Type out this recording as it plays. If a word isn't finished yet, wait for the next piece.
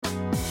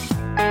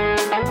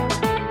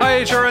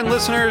HRN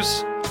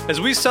listeners.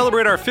 As we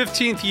celebrate our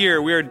 15th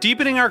year, we are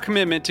deepening our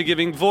commitment to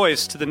giving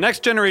voice to the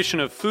next generation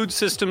of food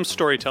systems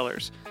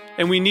storytellers,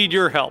 and we need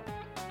your help.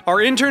 Our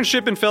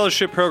internship and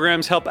fellowship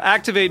programs help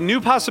activate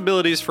new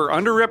possibilities for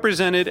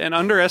underrepresented and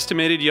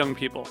underestimated young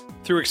people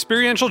through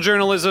experiential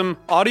journalism,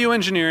 audio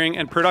engineering,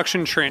 and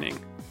production training.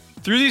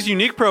 Through these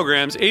unique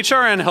programs,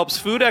 HRN helps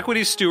food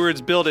equity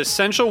stewards build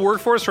essential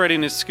workforce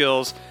readiness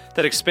skills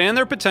that expand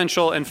their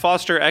potential and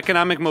foster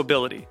economic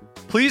mobility.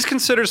 Please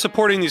consider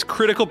supporting these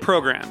critical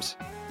programs.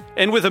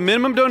 And with a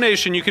minimum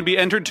donation, you can be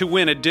entered to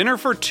win a dinner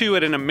for two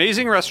at an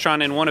amazing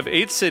restaurant in one of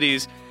 8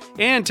 cities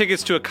and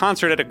tickets to a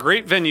concert at a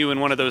great venue in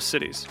one of those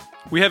cities.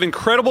 We have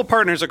incredible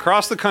partners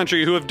across the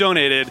country who have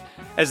donated,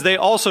 as they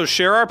also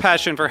share our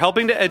passion for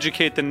helping to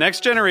educate the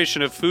next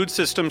generation of food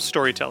systems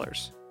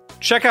storytellers.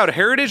 Check out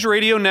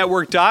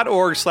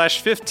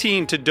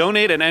heritageradionetwork.org/15 to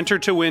donate and enter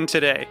to win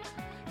today.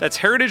 That's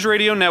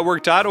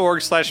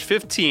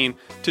heritageradionetwork.org/15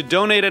 to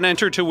donate and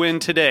enter to win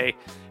today.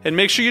 And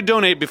make sure you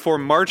donate before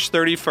March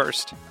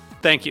 31st.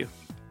 Thank you.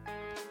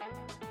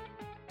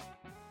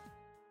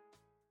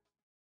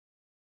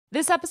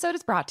 This episode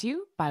is brought to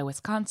you by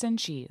Wisconsin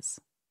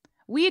Cheese.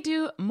 We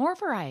do more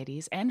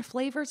varieties and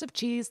flavors of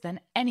cheese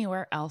than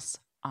anywhere else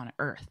on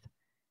Earth.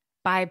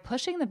 By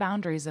pushing the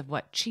boundaries of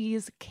what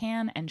cheese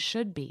can and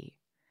should be,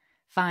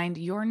 find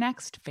your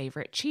next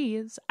favorite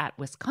cheese at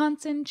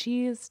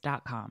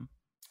wisconsincheese.com.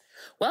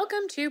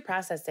 Welcome to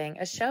Processing,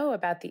 a show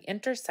about the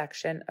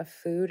intersection of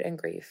food and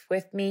grief.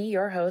 With me,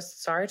 your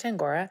host, Sara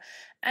Tangora,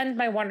 and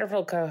my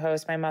wonderful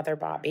co-host, my mother,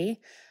 Bobby,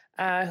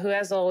 who,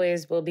 as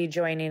always, will be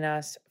joining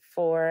us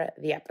for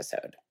the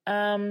episode.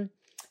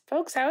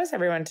 Folks, how is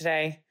everyone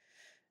today?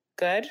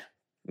 Good?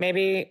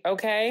 Maybe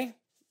okay?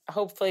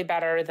 Hopefully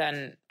better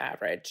than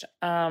average.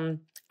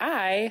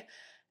 I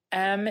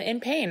am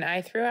in pain.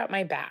 I threw out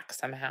my back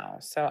somehow,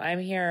 so I'm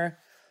here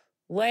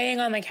laying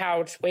on the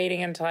couch,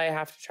 waiting until I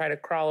have to try to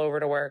crawl over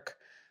to work.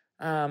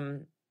 I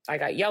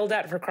got yelled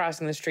at for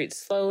crossing the street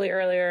slowly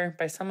earlier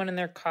by someone in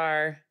their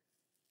car.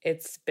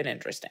 It's been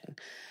interesting.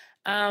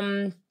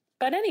 But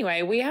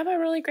anyway, we have a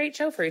really great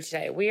show for you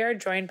today. We are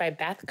joined by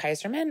Beth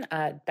Kaiserman.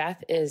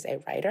 Beth is a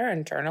writer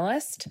and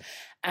journalist,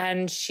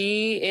 and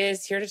she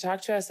is here to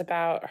talk to us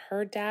about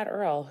her dad,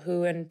 Earl,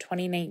 who in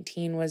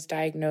 2019 was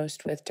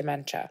diagnosed with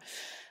dementia.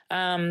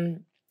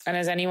 And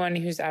as anyone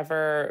who's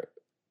ever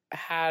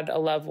had a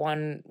loved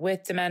one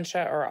with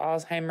dementia or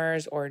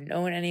Alzheimer's or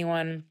known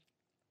anyone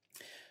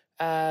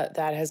that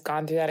has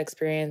gone through that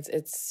experience,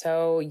 it's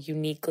so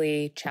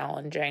uniquely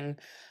challenging.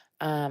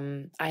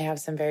 I have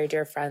some very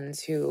dear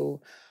friends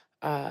who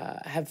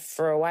have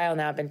for a while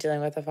now been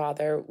dealing with a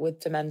father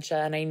with dementia,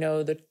 and I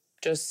know that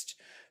just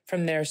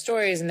from their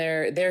stories and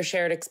their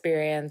shared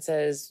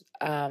experiences,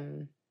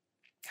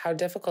 how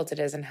difficult it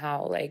is and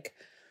how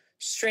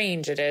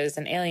strange it is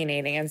and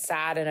alienating and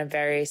sad in a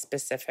very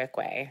specific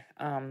way.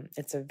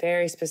 It's a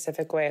very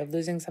specific way of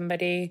losing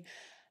somebody.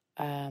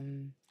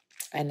 And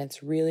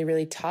it's really,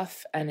 really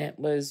tough. And it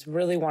was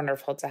really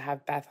wonderful to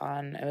have Beth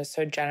on. It was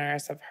so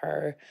generous of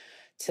her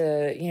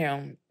to,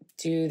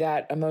 do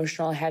that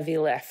emotional heavy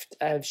lift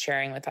of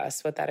sharing with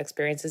us what that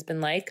experience has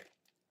been like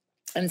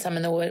and some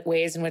of the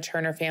ways in which her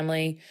and her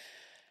family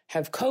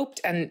have coped.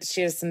 And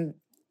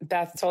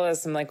Beth told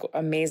us some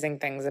amazing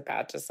things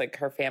about just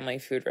her family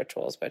food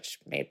rituals, which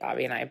made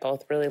Bobby and I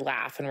both really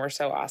laugh and were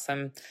so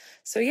awesome.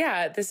 So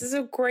yeah, this is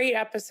a great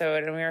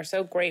episode and we are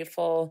so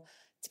grateful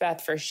to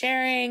Beth for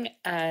sharing.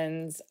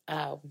 And,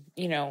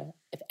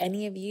 if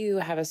any of you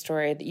have a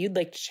story that you'd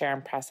like to share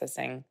on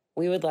Processing,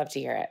 we would love to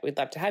hear it. We'd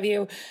love to have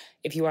you.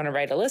 If you want to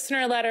write a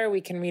listener letter,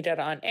 we can read it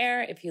on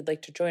air. If you'd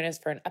like to join us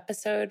for an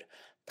episode,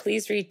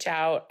 please reach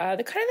out.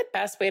 The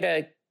best way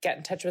to get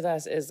in touch with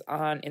us is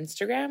on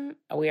Instagram.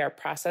 We are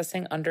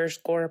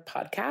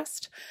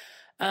processing_podcast.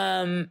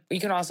 You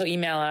can also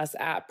email us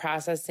at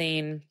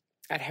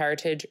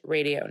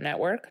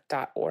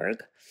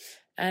processing@heritageradionetwork.org.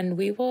 And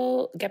we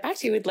will get back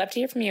to you. We'd love to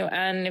hear from you.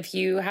 And if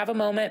you have a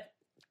moment,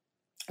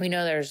 we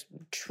know there's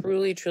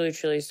truly, truly,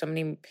 truly so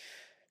many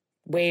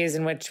ways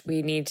in which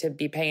we need to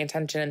be paying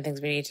attention and things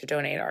we need to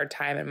donate our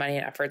time and money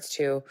and efforts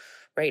to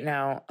right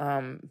now.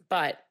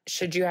 But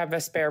should you have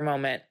a spare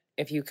moment,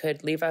 if you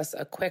could leave us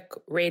a quick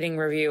rating,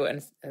 review,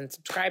 and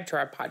subscribe to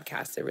our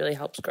podcast, it really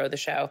helps grow the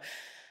show.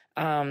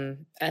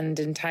 And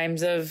in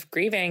times of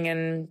grieving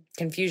and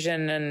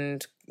confusion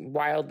and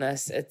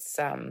wildness, it's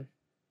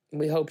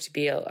we hope to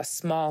be a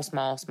small,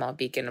 small, small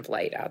beacon of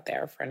light out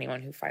there for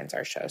anyone who finds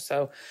our show.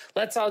 So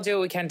let's all do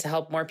what we can to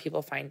help more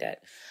people find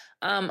it.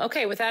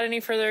 Okay, without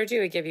any further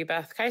ado, we give you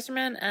Beth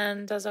Kaiserman.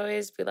 And as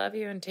always, we love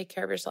you and take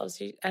care of yourselves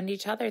and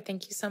each other.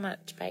 Thank you so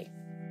much. Bye.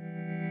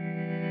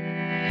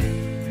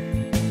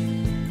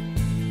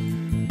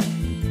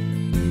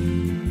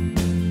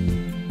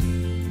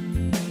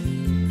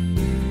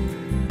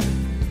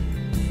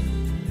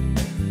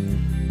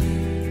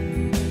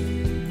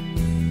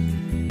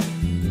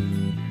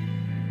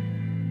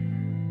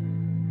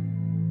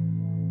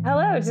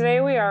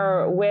 Today we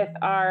are with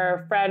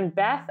our friend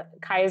Beth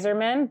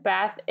Kaiserman.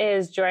 Beth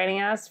is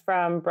joining us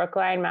from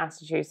Brookline,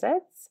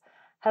 Massachusetts.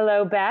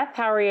 Hello, Beth.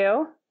 How are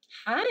you?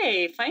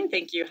 Hi, fine,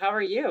 thank you. How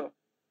are you?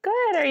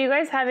 Good. Are you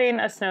guys having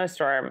a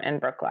snowstorm in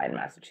Brookline,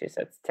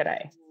 Massachusetts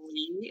today?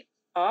 We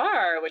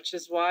are, which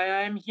is why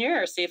I'm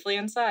here safely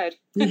inside.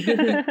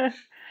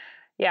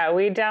 Yeah,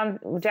 we down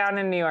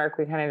in New York,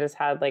 we kind of just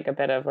had like a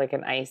bit of like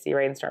an icy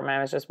rainstorm. I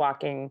was just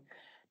walking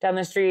down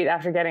the street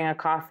after getting a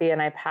coffee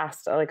and I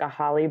passed like a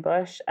holly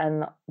bush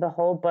and the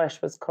whole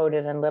bush was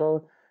coated in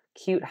little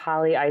cute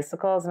holly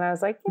icicles. And I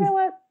was like, you know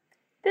what?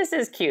 This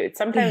is cute.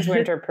 Sometimes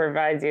winter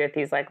provides you with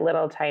these like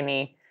little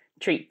tiny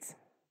treats.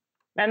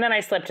 And then I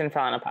slipped and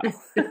fell in a puddle.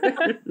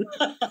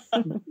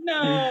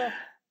 No.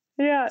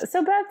 Yeah.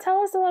 So Beth,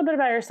 tell us a little bit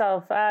about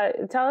yourself.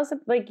 Tell us,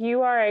 like,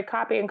 you are a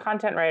copy and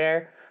content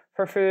writer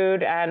for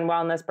food and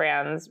wellness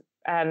brands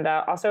and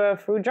also a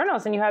food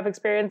journalist, and you have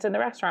experience in the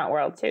restaurant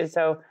world too.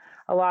 So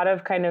a lot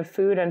of kind of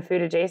food and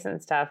food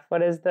adjacent stuff.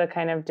 What is the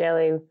kind of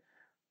daily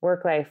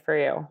work life for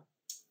you?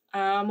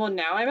 Well,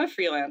 now I'm a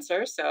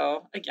freelancer.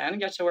 So again, I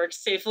get to work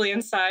safely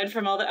inside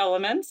from all the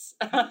elements,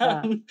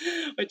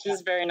 which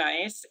is very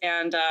nice.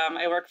 And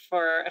I work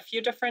for a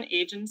few different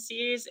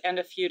agencies and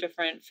a few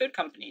different food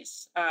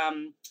companies.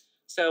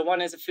 So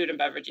one is a food and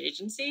beverage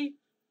agency,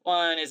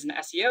 one is an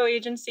SEO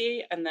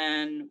agency, and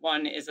then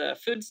one is a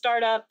food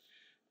startup,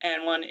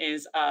 and one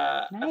is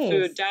a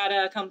food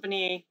data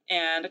company,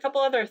 and a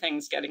couple other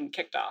things getting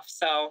kicked off.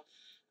 So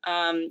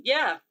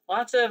yeah,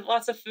 lots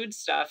of food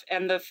stuff.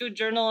 And the food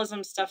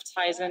journalism stuff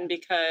ties in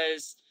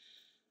because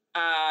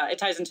it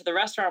ties into the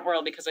restaurant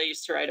world because I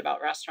used to write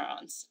about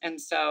restaurants. And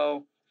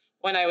so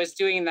when I was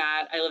doing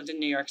that, I lived in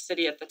New York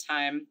City at the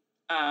time.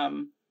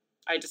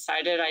 I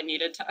decided I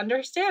needed to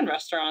understand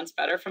restaurants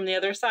better from the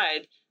other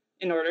side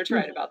in order to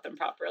write about them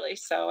properly.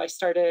 So I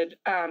started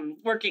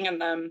working in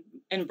them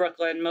in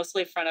Brooklyn,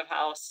 mostly front of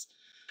house,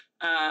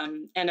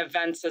 and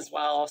events as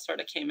well sort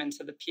of came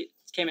into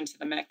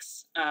the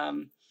mix.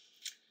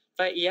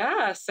 But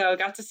yeah, so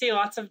got to see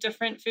lots of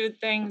different food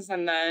things.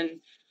 And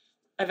then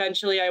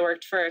eventually I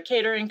worked for a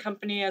catering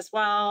company as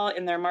well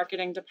in their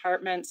marketing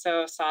department.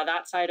 So saw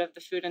that side of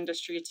the food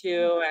industry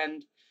too.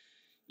 And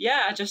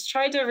yeah, just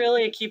tried to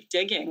really keep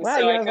digging. Wow,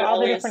 so you have all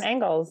the different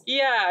angles.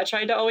 Yeah, I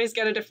tried to always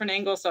get a different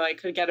angle so I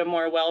could get a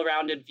more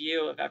well-rounded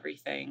view of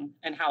everything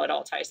and how it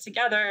all ties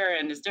together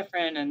and is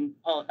different and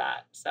all of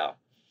that. So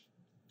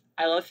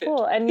I love food.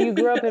 Cool. And you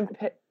grew up in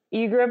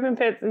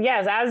Pittsburgh.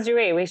 Yes, as do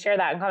we. We share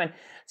that in common.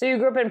 So you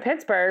grew up in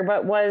Pittsburgh,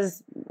 but what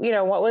was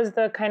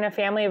the kind of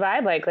family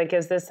vibe like? Like,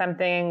 is this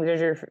something,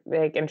 does your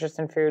like interest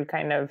in food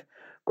kind of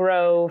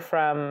grow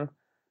from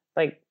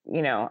like,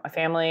 a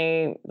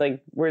family?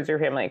 Like, where's your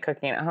family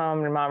cooking at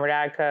home? Did mom or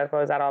dad cook? What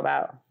was that all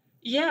about?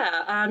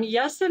 Yeah,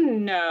 yes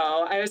and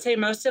no. I would say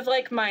most of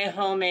like my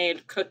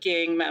homemade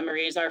cooking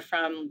memories are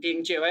from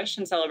being Jewish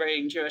and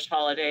celebrating Jewish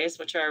holidays,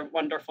 which are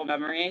wonderful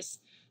memories.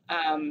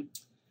 And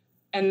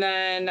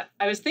then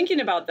I was thinking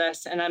about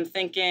this and I'm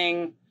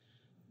thinking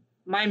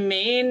my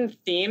main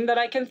theme that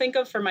I can think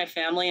of for my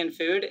family and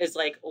food is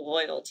like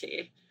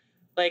loyalty.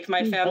 Like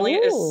my family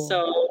is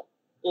so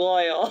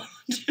loyal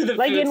to the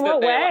like foods in what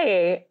that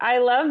way? I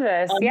love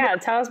this. Yeah,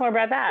 tell us more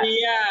about that.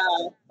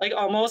 Yeah, like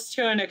almost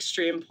to an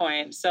extreme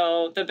point.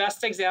 So the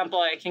best example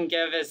I can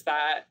give is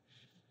that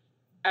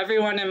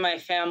everyone in my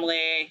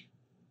family,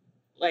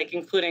 like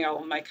including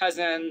all of my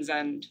cousins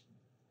and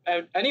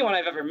anyone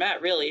I've ever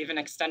met, really, even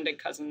extended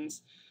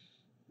cousins,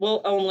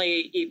 will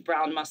only eat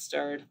brown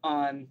mustard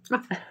on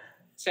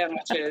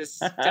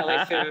sandwiches,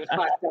 deli food,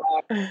 hot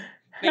dog,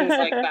 things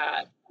like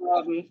that.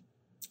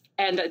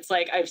 And it's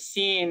like I've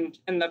seen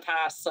in the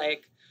past,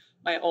 like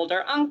my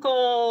older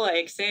uncle,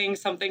 like saying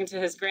something to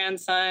his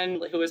grandson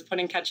who was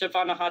putting ketchup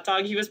on a hot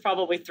dog. He was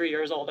probably 3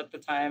 years old at the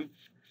time,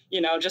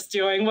 just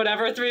doing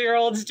whatever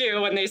 3-year-olds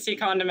do when they see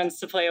condiments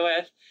to play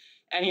with.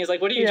 And he's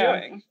like, "What are you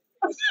doing?"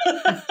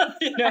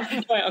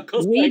 My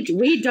uncle's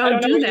we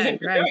don't do that,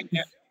 right?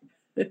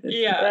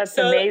 Yeah, that's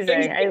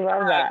amazing. I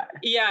love that.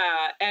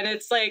 Yeah, and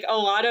it's like a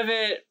lot of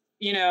it,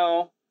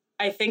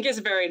 I think is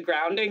very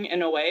grounding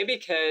in a way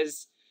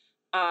because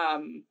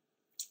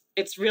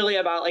it's really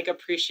about like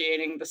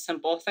appreciating the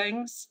simple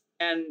things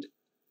and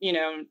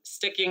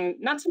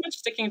not so much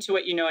sticking to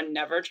what and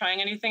never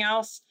trying anything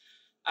else.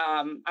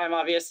 I'm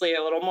obviously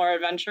a little more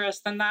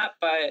adventurous than that,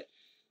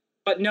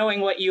 but knowing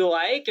what you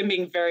like and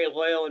being very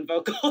loyal and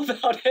vocal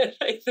about it,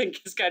 I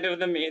think is kind of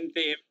the main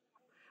theme.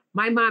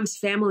 My mom's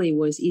family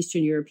was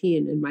Eastern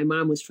European, and my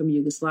mom was from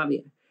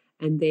Yugoslavia,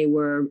 and they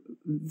were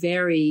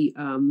very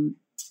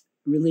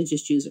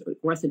religious Jews,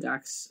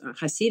 Orthodox,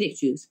 Hasidic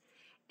Jews.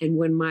 And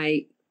when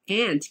my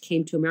aunt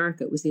came to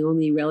America, it was the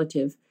only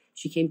relative,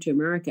 she came to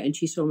America, and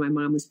she saw my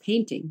mom was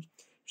painting.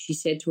 She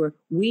said to her,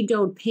 "We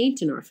don't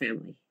paint in our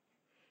family."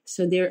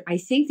 So I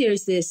think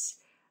there's this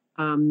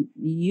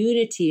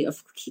unity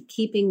of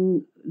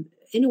keeping,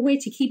 in a way,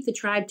 to keep the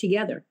tribe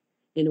together,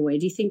 in a way.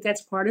 Do you think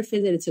that's part of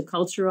it, that it's a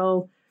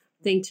cultural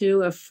thing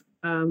too, of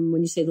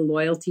when you say the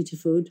loyalty to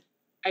food?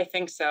 I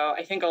think so.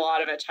 I think a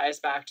lot of it ties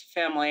back to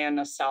family and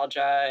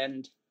nostalgia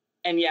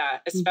and yeah,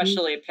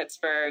 especially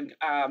Pittsburgh.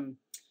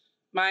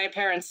 my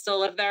parents still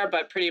live there,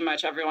 but pretty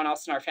much everyone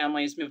else in our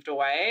family has moved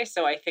away.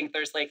 So I think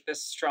there's like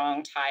this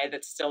strong tie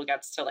that still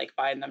gets to like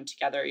bind them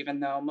together,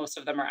 even though most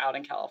of them are out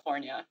in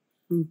California.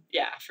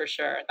 Yeah, for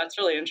sure. That's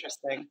really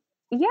interesting.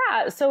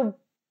 Yeah. So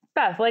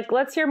Beth, like,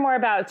 let's hear more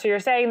about, so you're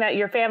saying that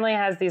your family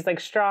has these like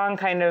strong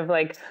kind of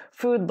like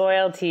food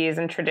loyalties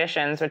and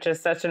traditions, which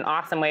is such an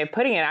awesome way of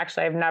putting it.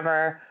 Actually, I've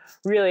never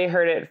really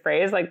heard it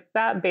phrased like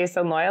that based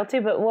on loyalty,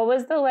 but what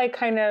was the like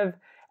kind of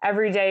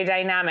everyday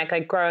dynamic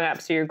like growing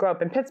up? So you grew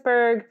up in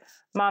Pittsburgh,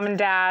 mom and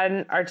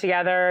dad are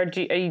together.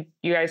 You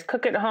guys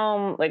cook at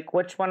home? Like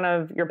which one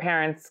of your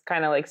parents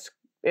kind of like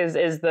is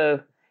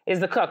the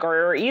cook,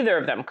 or either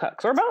of them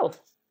cooks, or both?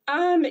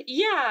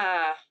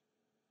 Yeah,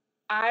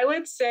 I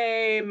would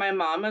say my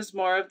mom is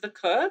more of the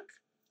cook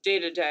day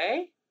to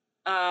day.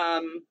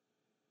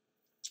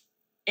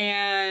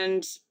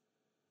 And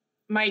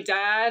my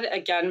dad,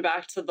 again,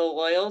 back to the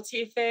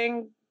loyalty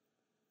thing,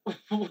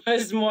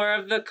 was more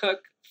of the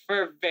cook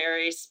for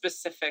very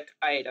specific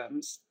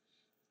items,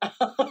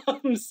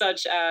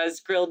 such as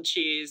grilled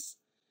cheese,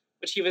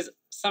 which he was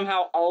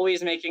somehow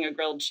always making a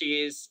grilled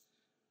cheese.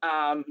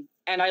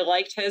 And I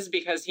liked his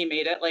because he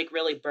made it like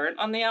really burnt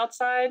on the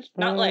outside,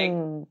 not like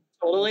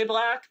totally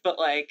black, but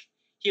like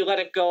he let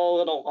it go a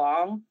little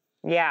long.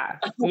 Yeah.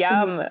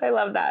 Yum. I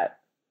love that.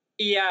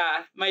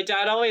 Yeah. My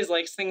dad always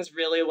likes things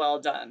really well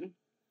done.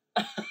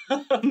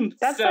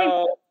 That's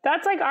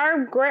like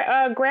our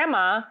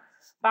grandma,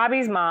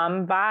 Bobby's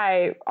mom,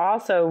 Vi,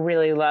 also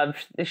really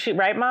loved,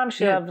 right, Mom?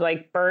 She loved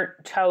like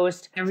burnt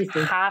toast,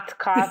 everything, hot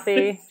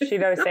coffee.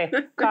 She'd always say,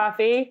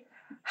 coffee,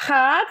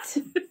 hot.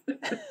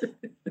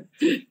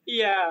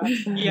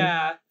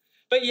 Yeah.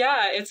 But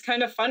yeah, it's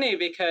kind of funny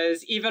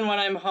because even when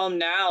I'm home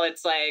now,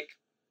 it's like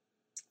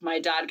my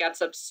dad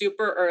gets up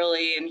super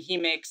early and he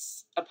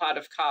makes a pot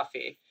of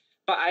coffee,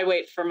 but I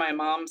wait for my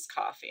mom's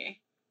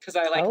coffee because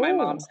I like my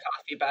mom's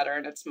coffee better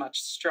and it's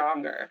much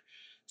stronger.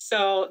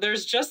 So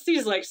there's just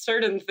these like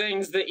certain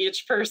things that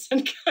each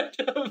person kind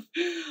of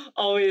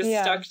always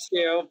stuck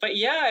to. But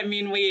yeah, I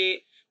mean,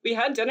 we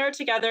had dinner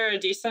together a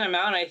decent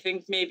amount. I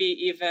think maybe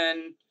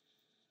even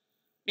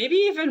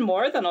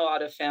more than a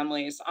lot of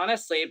families,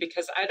 honestly,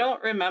 because I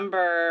don't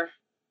remember,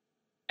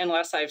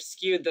 unless I've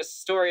skewed this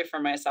story for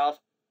myself,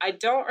 I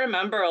don't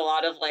remember a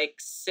lot of like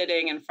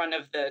sitting in front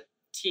of the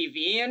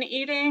TV and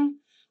eating.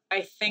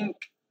 I think,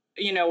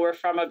 we're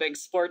from a big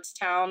sports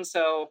town.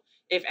 So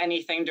if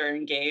anything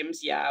during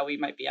games, we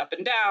might be up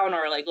and down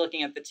or like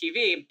looking at the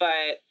TV.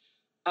 But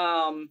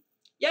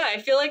I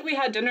feel like we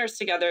had dinners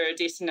together a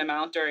decent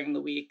amount during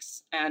the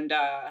weeks. And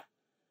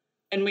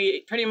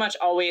we pretty much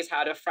always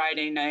had a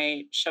Friday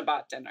night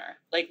Shabbat dinner.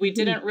 Like we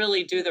didn't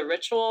really do the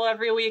ritual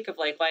every week of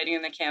like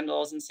lighting the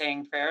candles and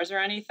saying prayers or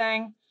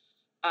anything.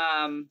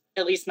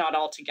 At least not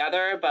all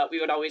together, but we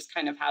would always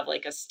kind of have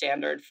like a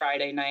standard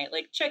Friday night,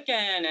 like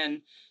chicken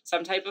and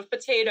some type of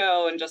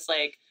potato and just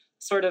like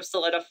sort of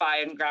solidify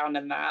and ground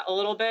in that a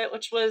little bit,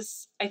 which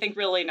was, I think,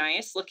 really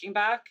nice looking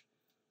back.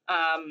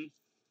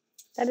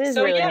 That is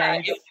really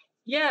nice.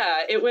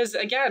 It was,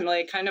 again,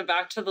 like kind of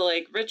back to the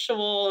like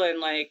ritual and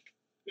like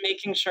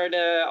making sure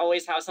to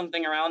always have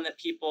something around that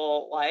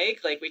people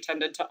like we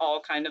tended to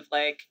all kind of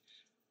like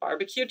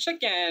barbecue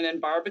chicken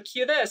and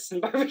barbecue this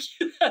and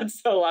barbecue that.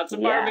 So lots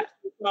of barbecue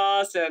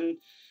sauce. And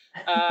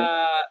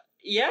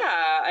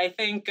I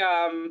think,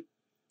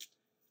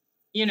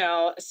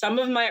 some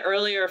of my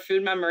earlier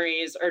food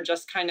memories are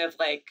just kind of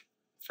like,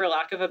 for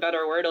lack of a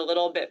better word, a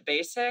little bit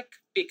basic,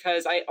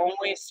 because I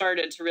only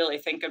started to really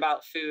think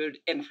about food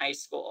in high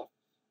school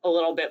a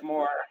little bit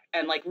more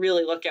and like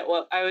really look at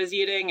what I was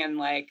eating and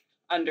like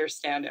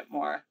understand it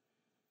more.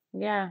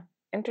 Yeah.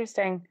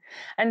 Interesting.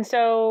 And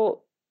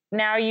so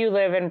now you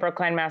live in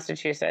Brookline,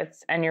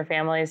 Massachusetts, and your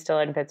family is still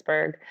in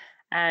Pittsburgh.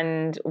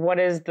 And what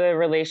is the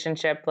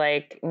relationship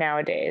like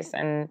nowadays?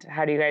 And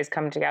how do you guys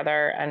come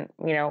together? And,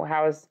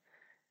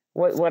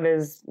 what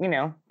is,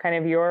 kind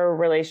of your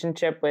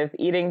relationship with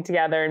eating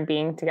together and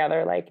being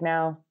together like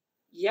now?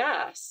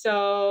 Yeah.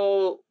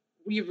 So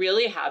we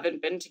really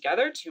haven't been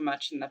together too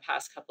much in the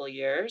past couple of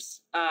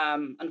years.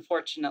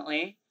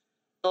 Unfortunately,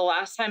 the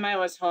last time I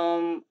was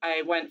home,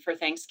 I went for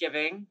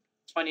Thanksgiving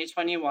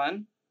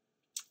 2021,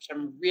 which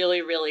I'm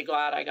really, really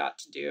glad I got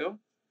to do.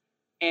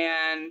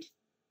 And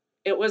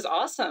it was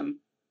awesome.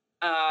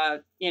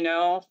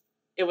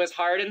 It was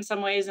hard in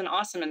some ways and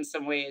awesome in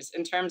some ways.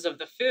 In terms of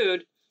the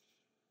food,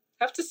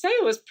 I have to say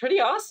it was pretty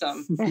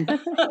awesome.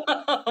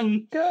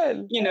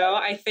 Good.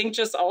 I think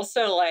just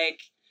also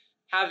like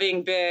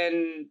having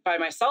been by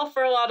myself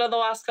for a lot of the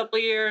last couple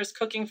of years,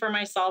 cooking for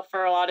myself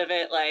for a lot of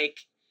it,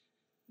 like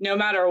no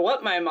matter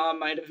what my mom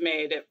might have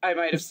made, I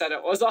might have said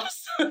it was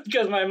awesome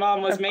because my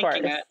mom was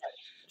making it.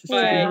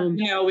 But,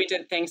 we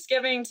did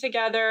Thanksgiving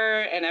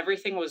together and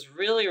everything was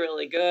really,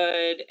 really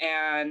good.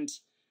 And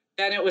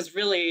then it was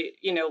really,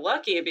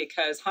 lucky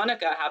because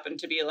Hanukkah happened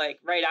to be like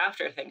right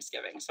after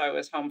Thanksgiving. So I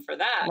was home for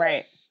that.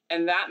 Right.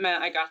 And that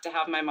meant I got to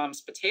have my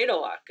mom's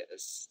potato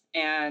latkes.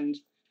 And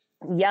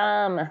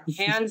Yum.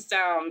 Hands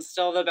down,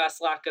 still the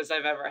best latkes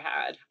I've ever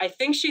had. I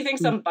think she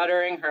thinks I'm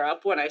buttering her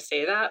up when I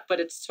say that, but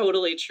it's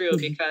totally true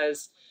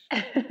because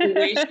the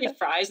way she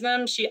fries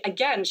them,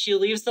 she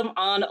leaves them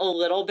on a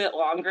little bit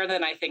longer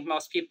than I think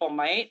most people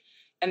might.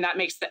 And that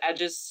makes the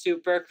edges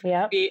super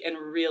crispy and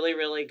really,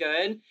 really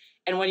good.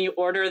 And when you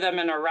order them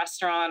in a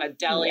restaurant, a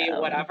deli,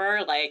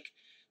 whatever, like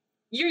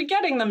you're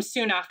getting them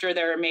soon after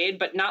they're made,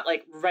 but not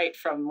like right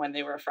from when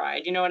they were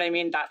fried. You know what I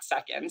mean? That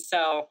second.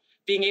 So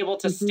being able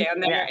to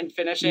stand there and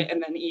finish it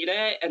and then eat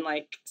it and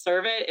like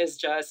serve it is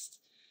just,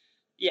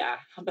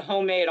 the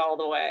homemade all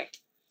the way.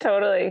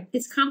 Totally.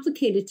 It's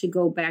complicated to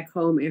go back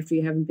home after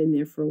you haven't been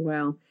there for a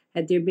while.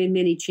 Had there been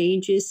many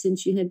changes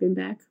since you had been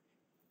back?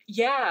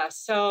 Yeah.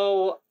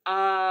 So,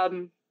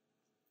 I'm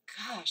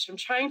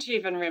trying to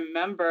even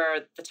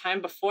remember the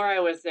time before I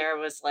was there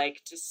was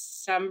like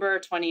December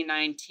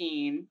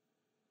 2019.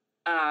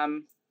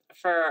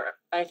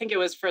 I think it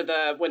was for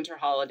the winter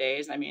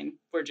holidays. I mean,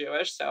 we're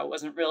Jewish, so it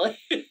wasn't really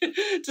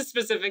to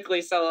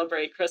specifically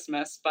celebrate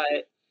Christmas,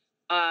 but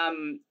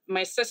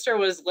my sister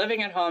was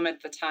living at home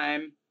at the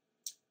time.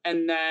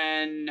 And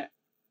then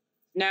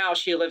now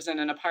she lives in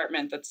an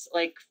apartment that's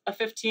like a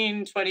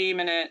 15-20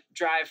 minute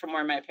drive from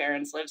where my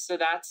parents live. So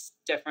that's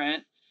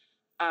different.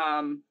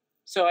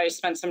 So I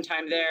spent some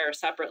time there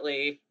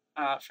separately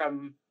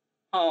from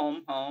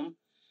home.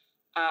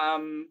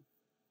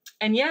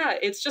 And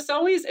it's just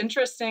always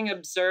interesting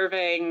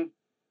observing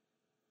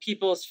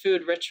people's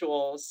food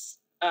rituals.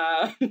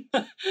 I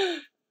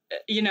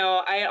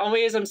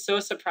always am so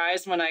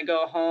surprised when I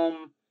go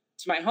home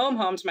to my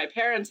home to my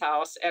parents'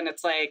 house, and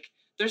it's like,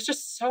 there's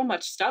just so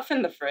much stuff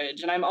in the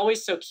fridge. And I'm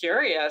always so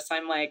curious.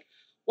 I'm like,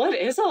 what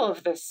is all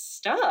of this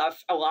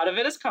stuff? A lot of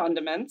it is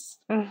condiments.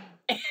 And,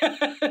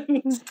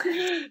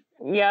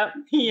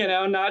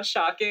 not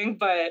shocking,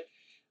 but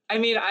I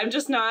mean, I'm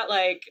just not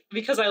like,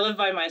 because I live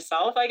by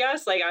myself, I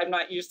guess, like I'm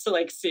not used to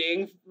like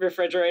seeing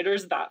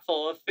refrigerators that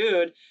full of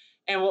food.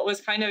 And what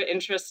was kind of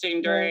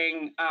interesting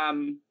during,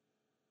 I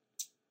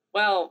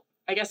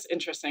guess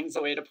interesting is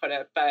the way to put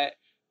it, but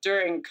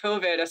during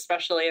COVID,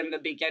 especially in the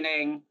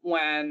beginning,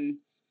 when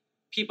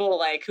people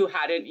like who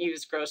hadn't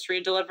used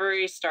grocery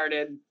delivery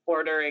started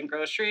ordering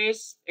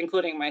groceries,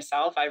 including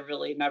myself, I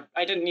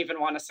didn't even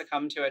want to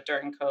succumb to it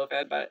during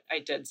COVID, but I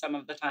did some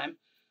of the time.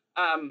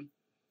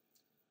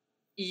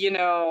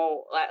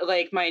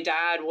 Like my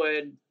dad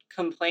would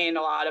complain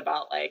a lot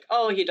about like,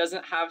 oh, he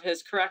doesn't have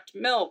his correct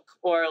milk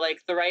or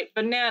like the right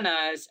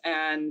bananas.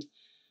 And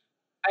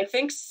I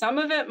think some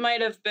of it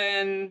might have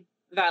been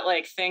that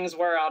like things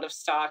were out of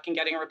stock and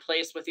getting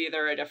replaced with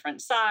either a different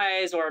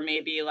size or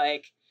maybe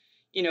like,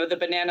 the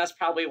bananas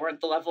probably weren't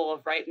the level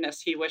of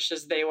ripeness he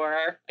wishes they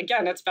were.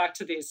 Again, it's back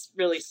to these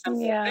really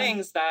simple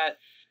things that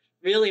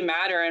really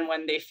matter. And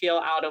when they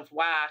feel out of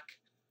whack,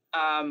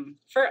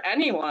 for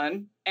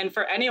anyone in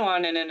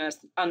an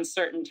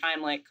uncertain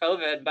time like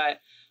COVID, but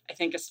I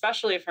think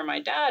especially for my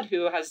dad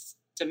who has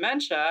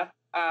dementia,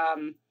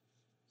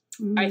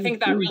 I think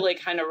that really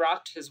kind of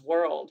rocked his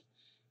world,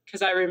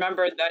 because I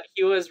remembered that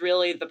he was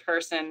really the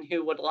person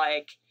who would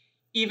like,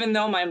 even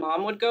though my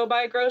mom would go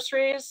buy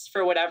groceries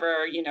for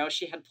whatever,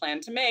 she had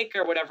planned to make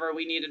or whatever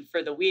we needed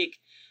for the week,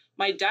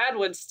 my dad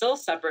would still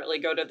separately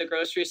go to the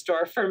grocery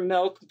store for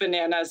milk,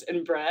 bananas,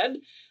 and bread.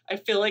 I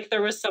feel like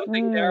there was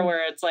something there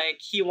where it's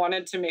like he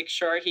wanted to make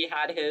sure he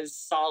had his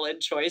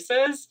solid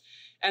choices,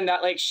 and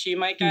that like she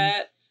might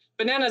get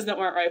bananas that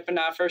weren't ripe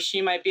enough, or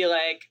she might be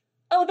like,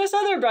 oh, this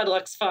other bread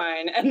looks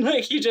fine. And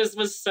like he just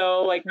was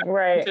so like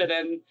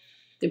and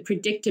the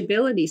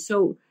predictability.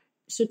 So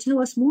tell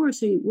us more.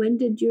 So when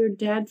did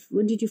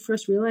you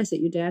first realize that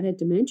your dad had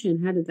dementia,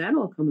 and how did that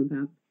all come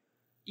about?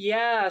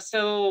 Yeah.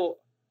 So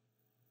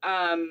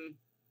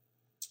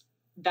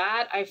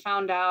that I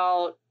found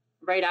out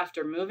right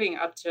after moving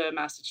up to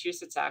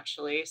Massachusetts,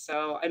 actually.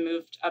 So I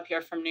moved up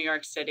here from New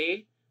York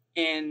City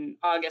in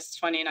August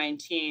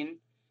 2019,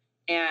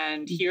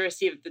 and he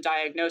received the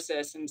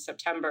diagnosis in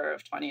September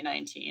of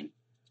 2019.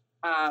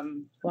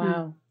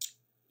 Wow.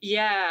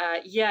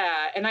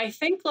 Yeah. And I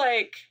think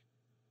like,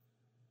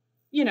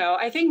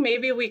 I think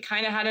maybe we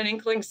kind of had an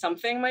inkling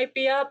something might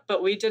be up,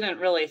 but we didn't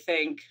really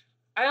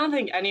I don't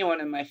think anyone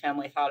in my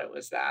family thought it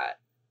was that,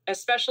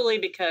 especially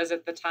because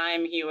at the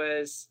time he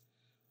was,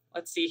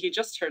 he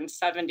just turned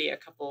 70 a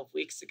couple of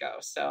weeks ago.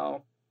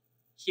 So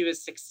he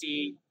was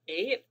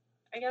 68,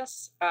 I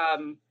guess.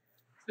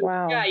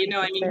 Wow. Yeah,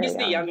 he's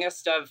the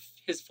youngest of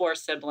his 4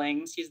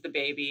 siblings. He's the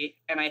baby.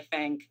 And I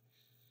think,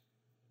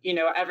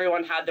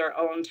 everyone had their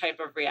own type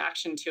of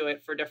reaction to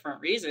it for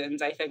different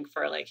reasons. I think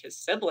for like his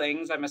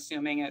siblings, I'm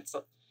assuming it's,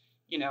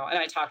 and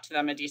I talked to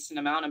them a decent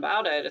amount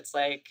about it. It's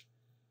like,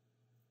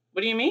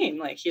 what do you mean?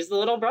 Like, he's the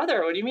little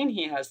brother. What do you mean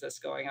he has this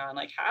going on?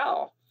 Like,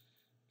 how?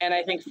 And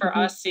I think for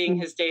us seeing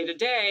his day to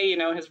day,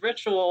 his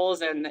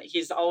rituals, and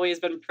he's always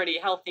been pretty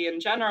healthy in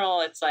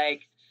general, it's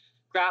like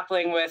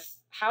grappling with,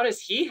 how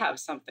does he have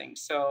something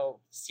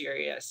so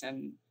serious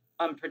and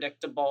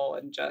unpredictable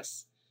and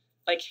just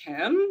like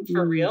him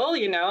for real,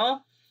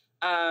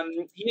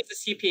 He's a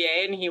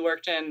CPA and he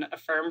worked in a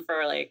firm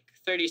for like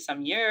 30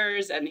 some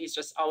years. And he's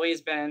just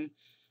always been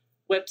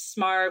whip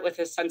smart with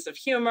his sense of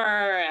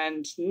humor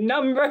and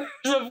numbers,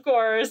 of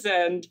course.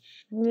 And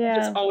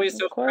just always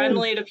so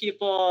friendly to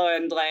people.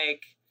 And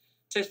like,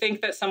 to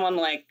think that someone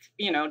like,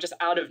 just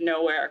out of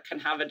nowhere can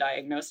have a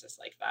diagnosis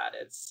like that.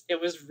 It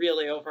was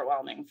really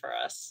overwhelming for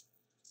us.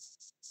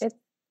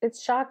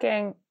 It's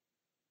shocking.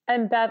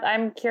 And Beth,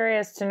 I'm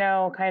curious to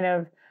know kind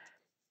of,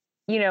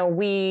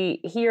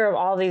 we hear of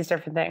all these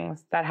different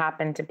things that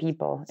happen to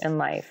people in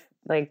life,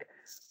 like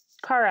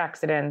car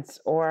accidents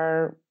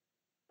or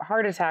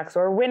heart attacks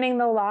or winning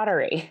the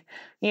lottery,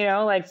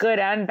 like good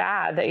and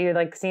bad that you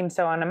like seem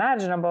so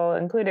unimaginable,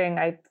 including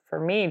for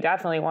me,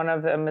 definitely one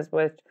of them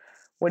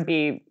would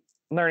be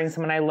learning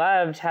someone I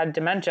loved had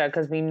dementia,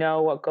 because we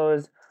know what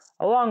goes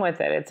along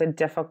with it. It's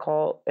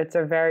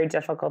a very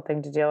difficult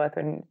thing to deal with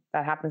when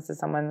that happens to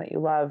someone that you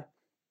love.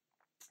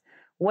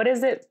 What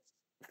does it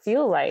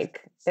feel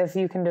like, if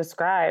you can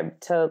describe,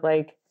 to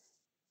like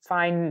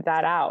find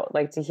that out,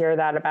 like to hear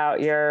that about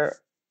your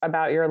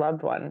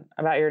loved one,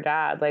 about your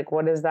dad? Like,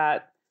 what was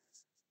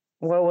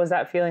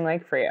that feeling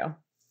like for you?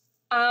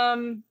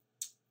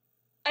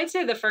 I'd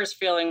say the first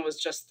feeling was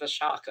just the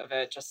shock of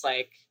it. Just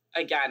like,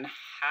 again,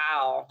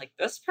 how, like,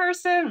 this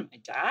person, my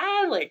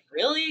dad, like,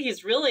 really,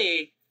 he's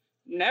really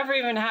never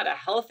even had a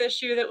health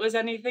issue that was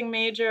anything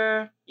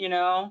major,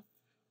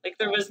 like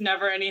there was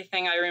never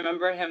anything I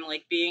remember him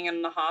like being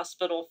in the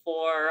hospital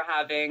for,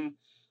 having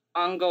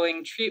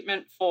ongoing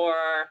treatment for.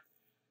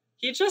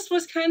 He just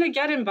was kind of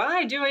getting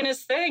by doing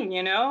his thing,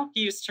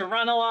 He used to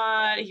run a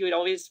lot.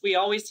 We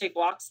always take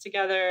walks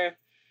together,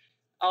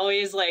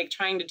 always like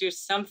trying to do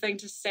something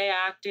to stay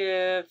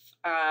active,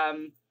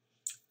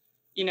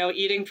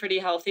 eating pretty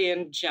healthy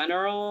in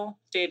general,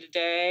 day to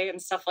day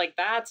and stuff like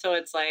that. So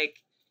it's like,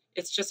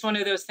 it's just one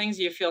of those things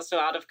you feel so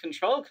out of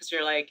control, because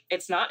you're like,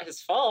 it's not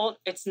his fault.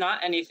 It's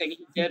not anything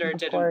he did or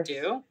didn't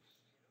do.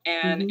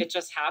 And it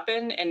just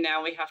happened. And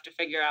now we have to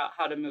figure out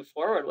how to move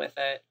forward with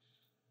it.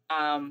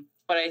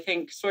 But I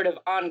think sort of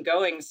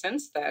ongoing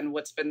since then,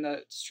 what's been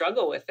the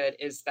struggle with it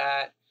is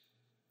that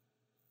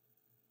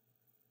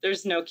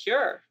there's no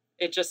cure.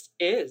 It just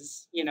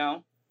is,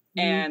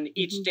 and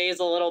each day is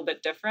a little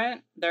bit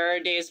different. There are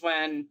days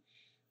when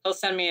he'll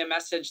send me a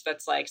message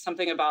that's like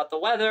something about the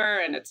weather,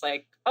 and it's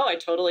like, oh, I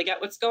totally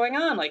get what's going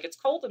on. Like, it's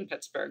cold in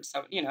Pittsburgh,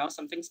 so,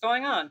 something's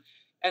going on.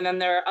 And then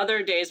there are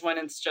other days when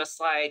it's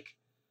just like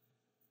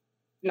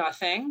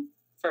nothing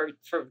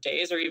for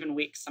days or even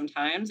weeks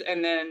sometimes.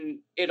 And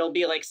then it'll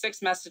be like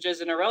 6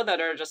 messages in a row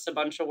that are just a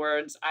bunch of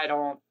words I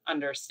don't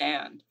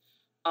understand.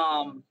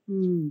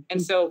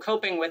 And so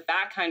coping with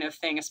that kind of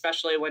thing,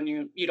 especially when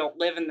you don't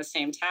live in the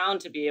same town,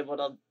 to be able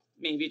to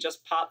maybe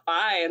just pop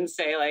by and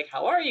say like,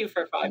 how are you,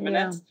 for 5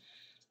 minutes,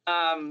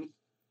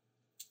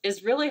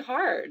 is really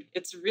hard.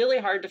 It's really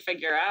hard to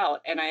figure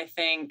out. And I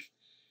think,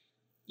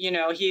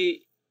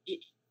 he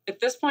at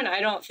this point,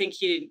 I don't think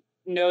he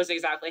knows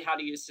exactly how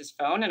to use his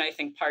phone. And I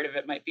think part of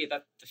it might be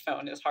that the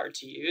phone is hard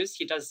to use.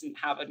 He doesn't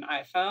have an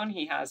iPhone.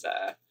 He has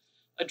a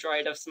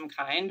Droid of some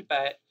kind.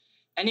 But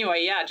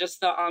anyway, yeah, just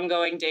the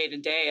ongoing day to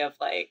day of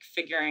like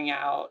figuring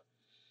out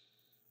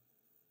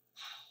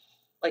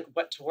like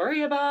what to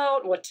worry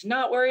about, what to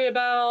not worry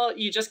about.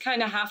 You just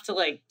kind of have to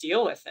like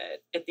deal with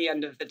it at the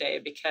end of the day,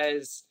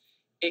 because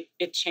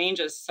it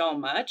changes so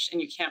much and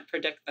you can't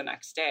predict the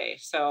next day.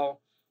 So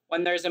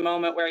when there's a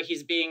moment where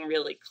he's being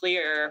really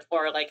clear,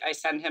 or like I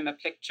send him a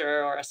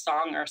picture or a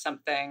song or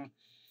something,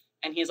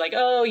 and he's like,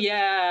 oh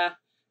yeah.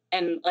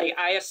 And like,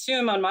 I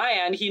assume on my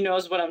end, he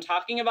knows what I'm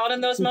talking about in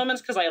those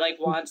moments, because I like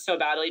want so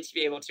badly to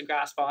be able to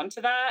grasp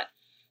onto that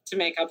to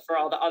make up for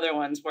all the other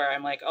ones where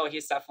I'm like, oh,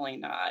 he's definitely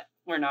not,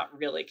 we're not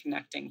really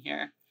connecting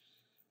here.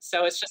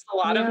 So it's just a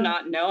lot of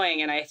not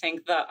knowing. And I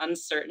think the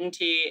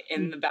uncertainty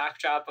in the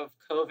backdrop of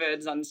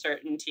COVID's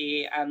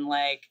uncertainty and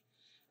like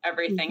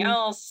everything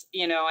else,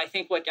 I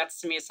think what gets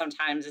to me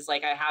sometimes is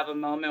like, I have a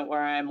moment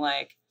where I'm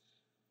like,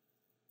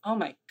 oh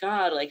my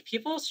God, like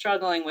people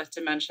struggling with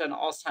dementia and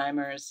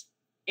Alzheimer's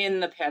in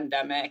the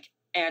pandemic.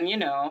 And,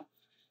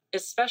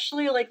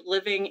 especially like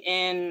living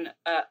in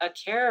a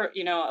care,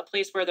 a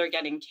place where they're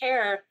getting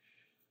care,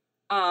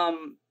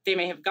 they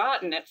may have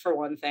gotten it, for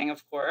one thing,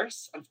 of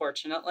course,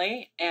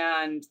 unfortunately,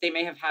 and they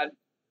may have had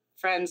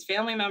friends,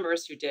 family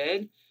members who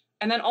did.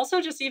 And then also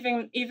just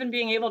even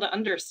being able to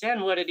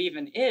understand what it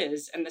even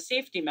is and the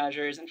safety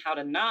measures and how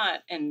to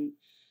not. And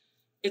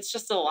it's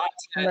just a lot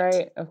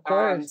to of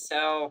course.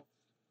 So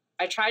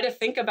I try to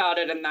think about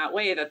it in that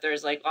way, that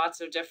there's like lots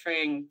of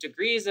differing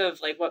degrees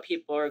of like what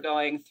people are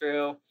going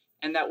through,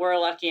 and that we're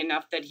lucky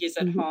enough that he's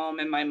at home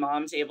and my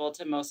mom's able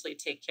to mostly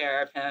take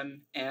care of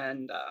him.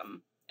 And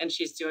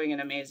she's doing an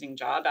amazing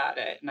job at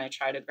it. And I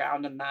try to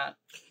ground in that.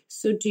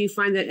 So do you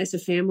find that as a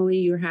family,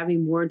 you're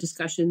having more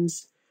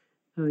discussions?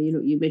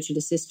 You mentioned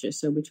a sister.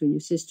 So between your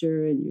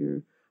sister and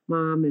your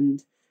mom, and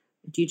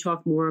do you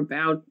talk more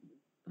about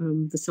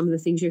some of the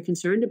things you're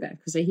concerned about?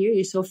 Because I hear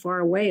you're so far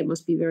away. It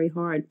must be very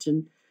hard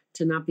to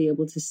not be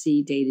able to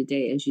see day to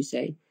day, as you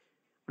say.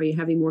 Are you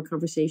having more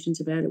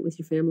conversations about it with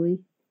your family?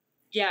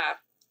 Yeah.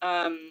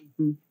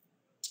 Mm-hmm.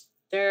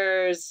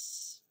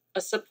 There's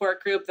a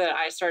support group that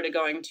I started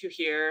going to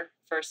here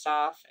first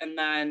off. And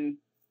then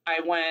I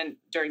went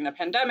during the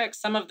pandemic,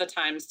 some of the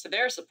times to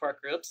their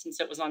support group since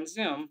it was on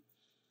Zoom,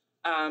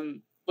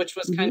 which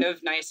was kind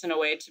of nice in a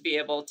way to be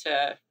able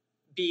to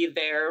be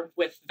there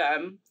with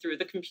them through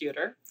the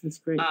computer. That's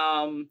great.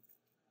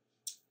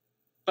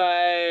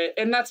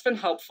 And that's been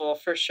helpful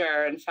for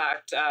sure. In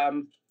fact,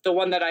 the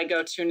one that I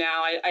go to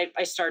now,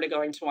 I started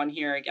going to one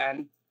here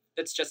again.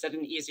 That's just at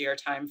an easier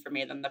time for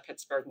me than the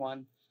Pittsburgh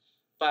one,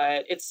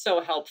 but it's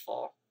so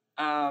helpful.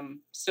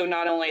 So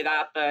not only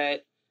that,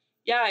 but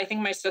yeah, I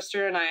think my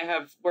sister and I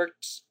have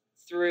worked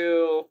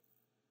through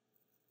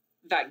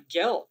that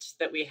guilt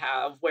that we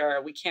have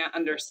where we can't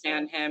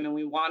understand him and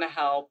we want to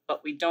help,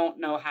 but we don't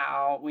know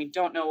how, we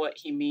don't know what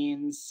he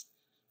means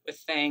with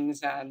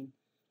things. And,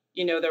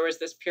 you know, there was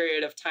this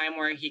period of time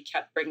where he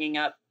kept bringing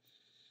up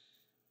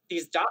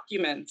these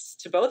documents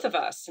to both of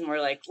us. And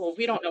we're like, well,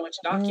 we don't know which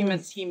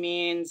documents he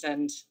means.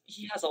 And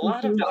he has a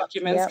lot of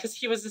documents because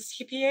he was a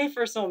CPA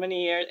for so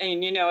many years.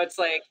 And, you know, it's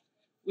like,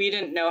 we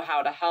didn't know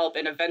how to help.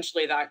 And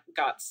eventually that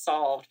got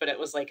solved, but it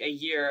was like a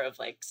year of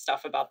like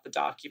stuff about the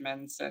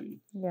documents.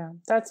 And yeah,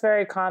 that's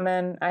very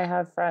common. I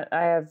have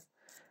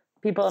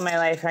people in my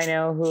life I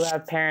know who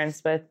have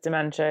parents with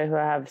dementia who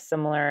have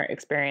similar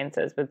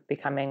experiences with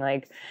becoming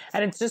like,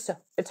 and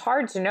it's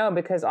hard to know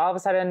because all of a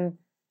sudden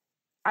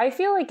I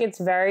feel like it's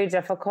very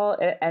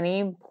difficult at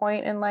any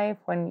point in life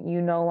when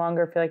you no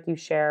longer feel like you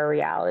share a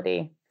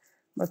reality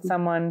with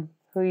someone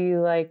who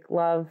you like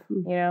love,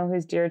 you know,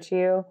 who's dear to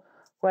you,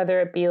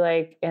 whether it be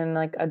like in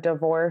like a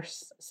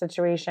divorce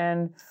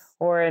situation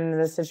or in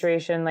the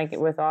situation like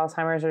with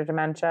Alzheimer's or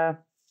dementia,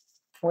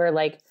 where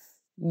like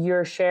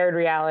your shared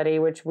reality,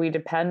 which we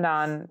depend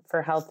on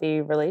for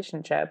healthy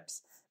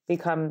relationships,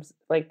 becomes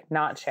like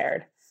not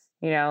shared.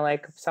 You know,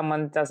 like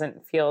someone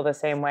doesn't feel the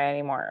same way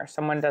anymore, or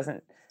someone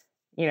doesn't,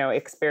 you know,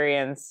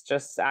 experience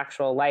just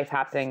actual life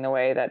happening the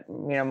way that,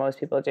 you know, most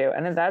people do.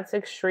 And that's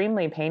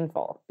extremely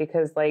painful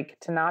because like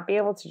to not be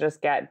able to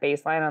just get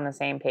baseline on the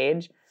same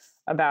page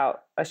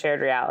about a shared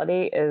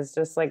reality is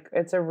just like,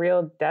 it's a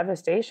real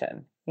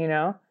devastation, you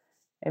know?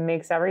 It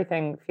makes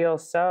everything feel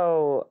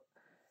so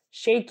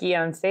shaky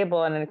and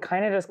unstable, and it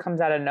kind of just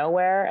comes out of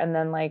nowhere. And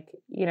then like,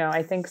 you know,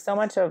 I think so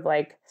much of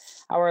like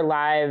our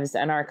lives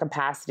and our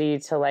capacity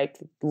to like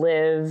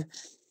live,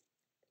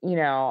 you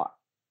know,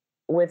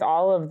 with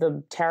all of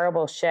the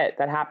terrible shit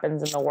that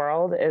happens in the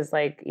world is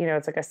like, you know,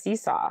 it's like a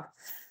seesaw.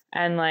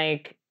 And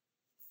like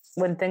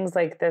when things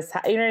like this,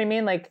 you know what I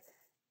mean? Like,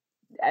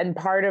 and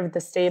part of the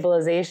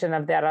stabilization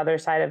of that other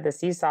side of the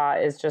seesaw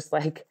is just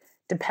like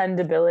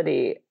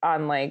dependability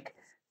on like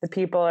the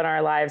people in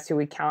our lives who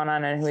we count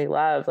on and who we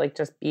love, like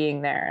just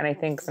being there. And I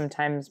think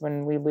sometimes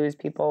when we lose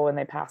people, when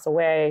they pass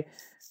away,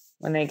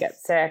 when they get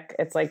sick,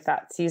 it's like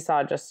that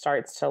seesaw just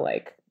starts to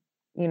like,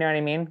 you know what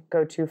I mean?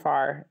 Go too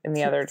far in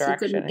the other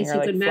direction. And you're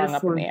like flung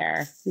up in the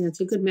air. Yeah,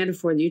 it's a good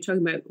metaphor. You're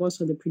talking about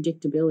also the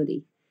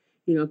predictability,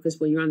 you know, because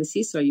when you're on the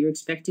seesaw, you're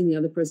expecting the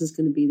other person's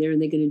going to be there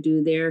and they're going to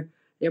do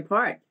their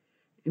part.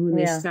 And when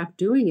they stop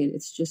doing it,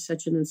 it's just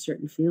such an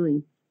uncertain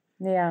feeling.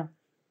 Yeah.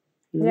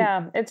 You know?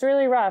 Yeah. It's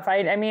really rough.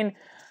 I mean,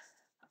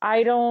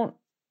 I don't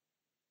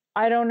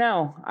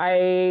know.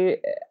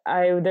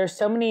 There's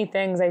so many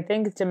things. I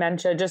think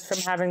dementia, just from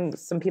having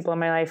some people in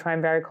my life who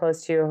I'm very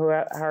close to who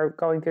are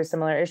going through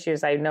similar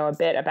issues, I know a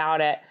bit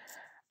about it.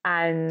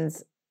 And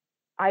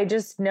I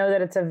just know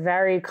that it's a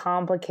very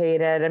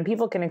complicated, and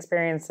people can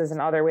experience this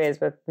in other ways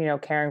with, you know,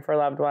 caring for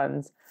loved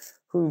ones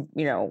who,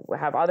 you know,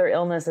 have other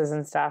illnesses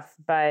and stuff.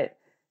 But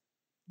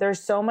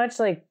there's so much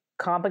like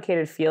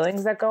complicated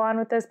feelings that go on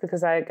with this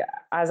because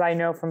as I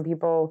know from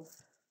people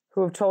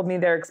who have told me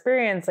their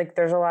experience, like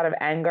there's a lot of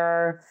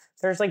anger,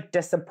 there's like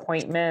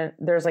disappointment,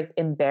 there's like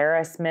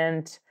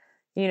embarrassment,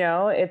 you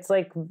know, it's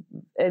like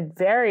a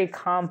very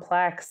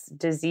complex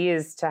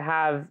disease to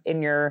have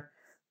in your,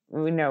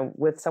 you know,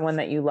 with someone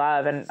that you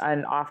love.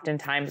 And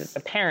oftentimes it's a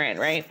parent,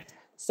 right?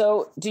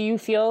 So do you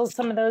feel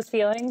some of those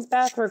feelings,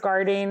 Beth,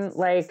 regarding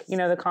like, you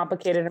know, the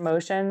complicated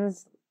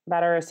emotions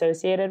that are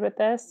associated with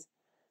this?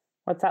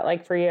 What's that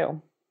like for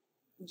you?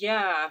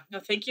 Yeah, no,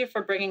 thank you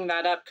for bringing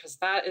that up because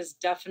that is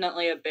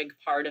definitely a big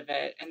part of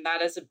it. And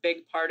that is a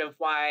big part of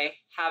why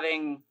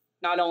having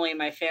not only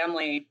my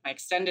family, my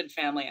extended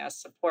family as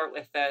support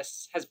with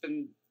this has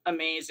been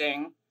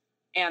amazing.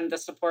 And the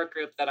support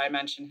group that I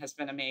mentioned has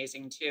been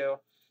amazing too,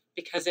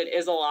 because it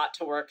is a lot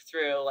to work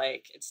through.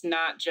 Like, it's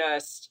not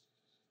just,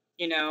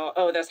 you know,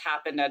 oh, this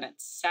happened and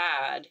it's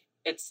sad.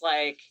 It's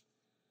like,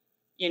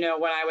 you know,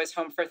 when I was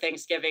home for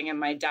Thanksgiving and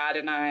my dad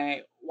and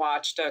I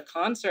watched a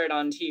concert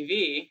on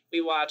TV, we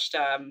watched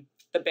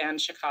the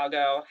band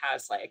Chicago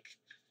has like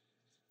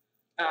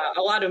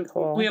a lot of,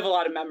 we have a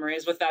lot of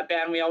memories with that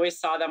band. We always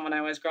saw them when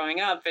I was growing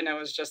up and it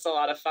was just a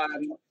lot of fun.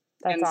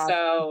 That's awesome.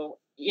 So,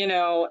 you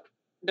know,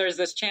 there's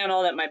this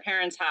channel that my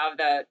parents have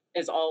that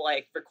is all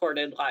like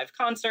recorded live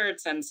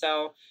concerts. And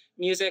so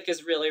music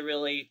is really,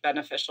 really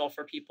beneficial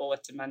for people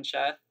with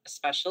dementia,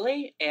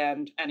 especially,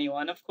 and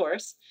anyone, of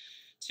course,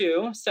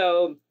 too.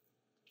 So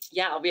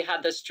yeah, we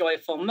had this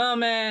joyful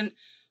moment.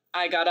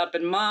 I got up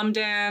and mom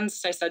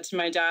danced. I said to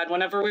my dad,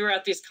 whenever we were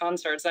at these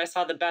concerts, I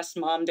saw the best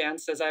mom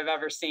dances I've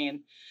ever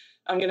seen.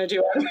 I'm going to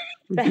do it.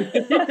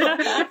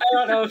 I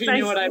don't know if he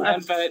knew what I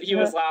meant, but he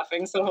was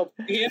laughing. So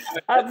hopefully he enjoyed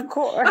it. Of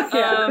course.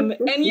 Yeah.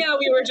 And yeah,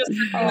 we were just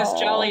having this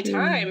jolly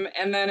time.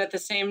 And then at the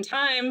same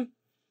time,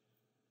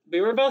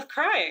 we were both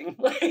crying.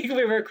 Like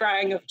we were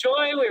crying of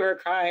joy. We were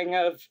crying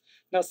of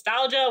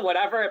nostalgia,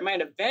 whatever it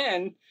might have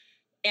been.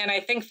 And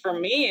I think for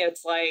me,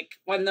 it's like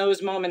when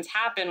those moments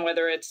happen,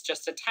 whether it's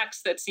just a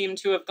text that seemed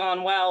to have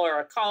gone well or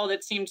a call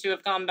that seemed to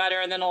have gone better,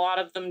 and then a lot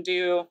of them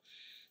do,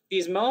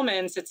 these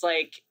moments, it's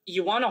like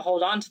you want to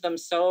hold on to them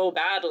so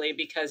badly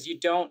because you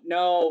don't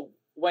know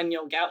when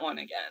you'll get one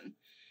again.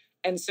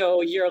 And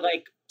so you're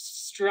like,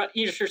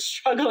 you're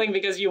struggling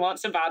because you want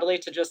so badly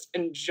to just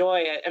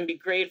enjoy it and be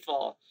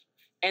grateful.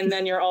 And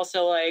then you're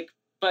also like,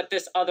 but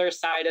this other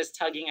side is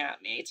tugging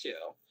at me too.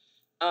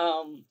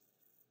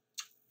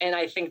 And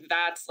I think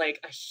that's like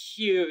a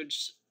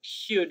huge,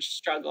 huge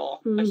struggle,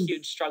 a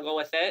huge struggle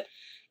with it.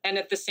 And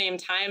at the same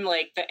time,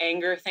 like the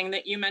anger thing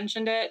that you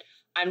mentioned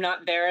I'm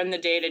not there in the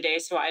day-to-day,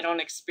 so I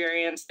don't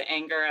experience the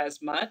anger as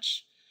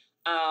much.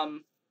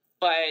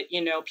 But,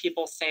 you know,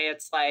 people say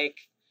it's like,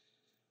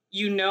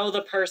 you know,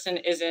 the person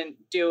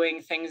isn't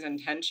doing things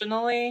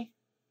intentionally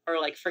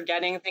or like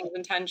forgetting things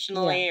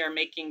intentionally or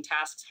making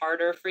tasks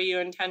harder for you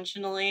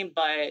intentionally.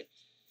 But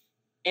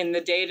in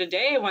the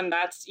day-to-day, when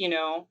that's, you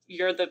know,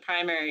 you're the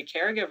primary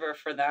caregiver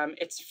for them,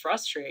 it's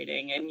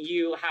frustrating. And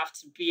you have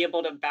to be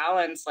able to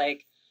balance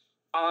like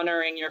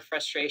honoring your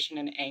frustration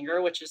and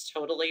anger, which is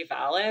totally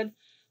valid,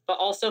 but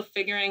also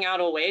figuring out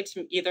a way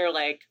to either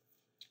like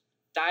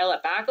dial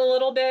it back a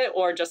little bit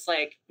or just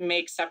like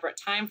make separate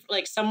time,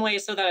 like some way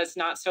so that it's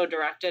not so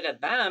directed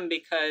at them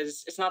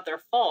because it's not their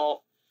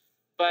fault.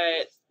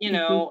 But, you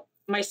know,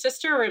 my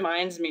sister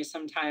reminds me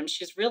sometimes,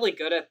 she's really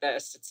good at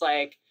this. It's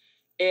like,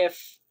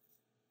 if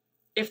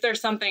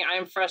there's something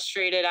I'm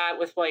frustrated at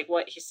with like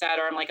what he said,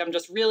 or I'm like, I'm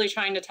just really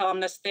trying to tell him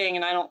this thing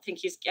and I don't think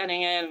he's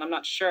getting it and I'm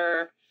not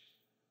sure.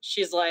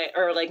 She's like,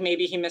 or like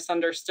maybe he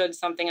misunderstood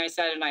something I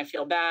said and I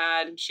feel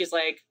bad. She's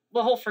like,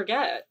 well, he'll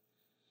forget.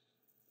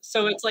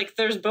 So it's like,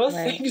 there's both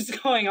things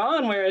going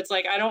on where it's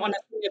like, I don't want to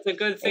say it's a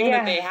good thing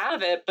that they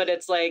have it, but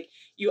it's like,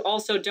 you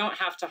also don't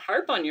have to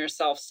harp on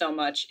yourself so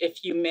much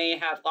if you may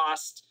have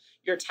lost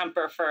your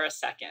temper for a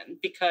second,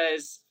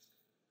 because,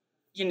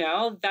 you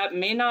know, that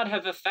may not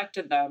have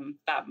affected them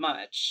that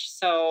much.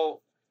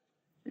 So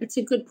that's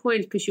a good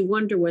point, because you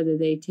wonder whether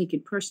they take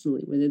it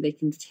personally, whether they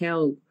can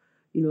tell,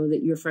 you know,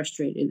 that you're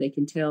frustrated. They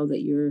can tell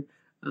that you're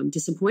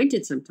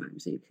disappointed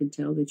sometimes. They can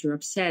tell that you're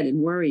upset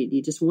and worried.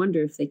 You just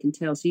wonder if they can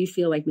tell. So you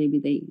feel like maybe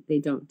they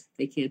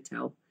can't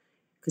tell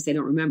because they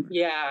don't remember.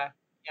 Yeah.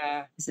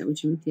 Is that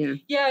what you mean? Yeah.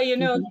 Yeah, you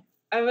know,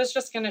 I was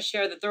just going to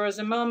share that there was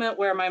a moment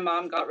where my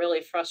mom got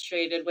really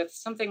frustrated with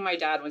something my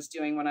dad was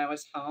doing when I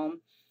was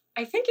home.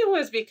 I think it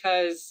was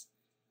because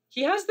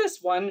he has this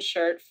one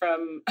shirt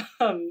from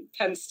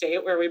Penn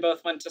State where we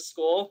both went to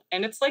school.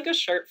 And it's like a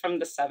shirt from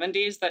the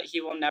 70s that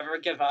he will never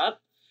give up.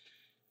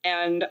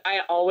 And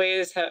I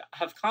always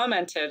have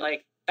commented,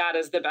 like, that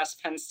is the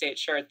best Penn State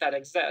shirt that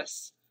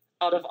exists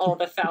out of all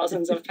the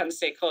thousands of Penn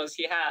State clothes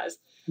he has.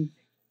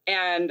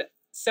 And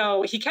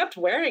so he kept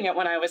wearing it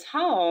when I was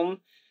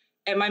home.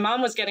 And my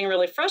mom was getting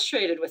really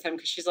frustrated with him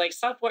because she's like,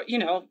 stop, you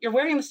know, you're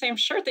wearing the same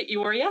shirt that you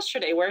wore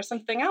yesterday. Wear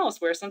something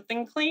else, wear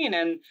something clean.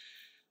 And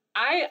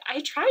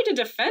I tried to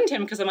defend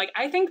him because I'm like,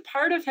 I think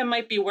part of him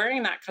might be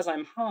wearing that because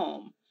I'm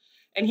home.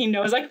 And he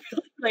knows I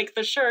really like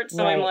the shirt.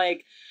 So I'm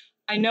like,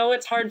 I know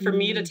it's hard for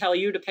me to tell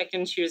you to pick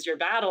and choose your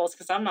battles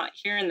because I'm not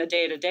here in the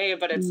day-to-day,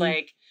 but it's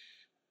like,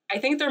 I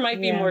think there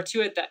might be more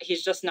to it that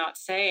he's just not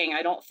saying.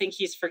 I don't think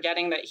he's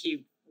forgetting that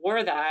he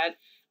wore that.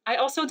 I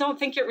also don't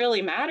think it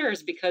really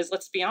matters because,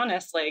 let's be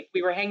honest, like,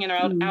 we were hanging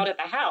out at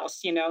the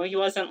house, you know, he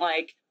wasn't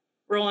like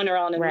rolling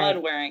around in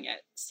mud wearing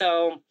it.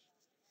 So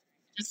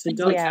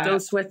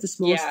don't sweat the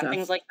small stuff.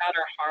 Things like that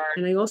are hard.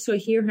 And I also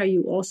hear how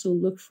you also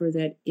look for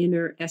that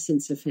inner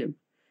essence of him,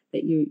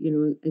 that you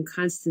know, in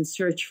constant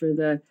search for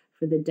the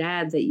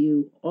dad that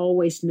you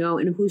always know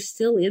and who's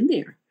still in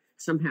there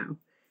somehow.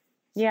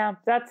 Yeah,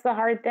 that's the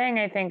hard thing,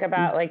 I think,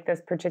 about like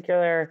this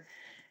particular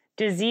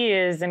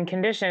disease and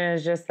condition,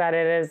 is just that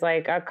it is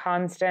like a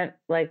constant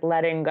like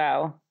letting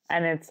go.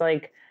 And it's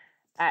like,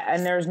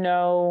 and there's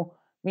no,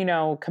 you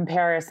know,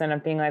 comparison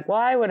of being like, well,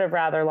 I would have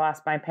rather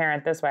lost my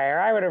parent this way, or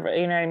I would have,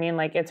 you know what I mean?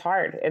 Like, it's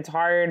hard. It's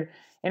hard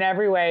in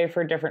every way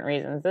for different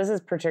reasons. This is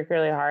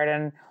particularly hard.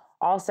 And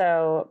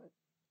also,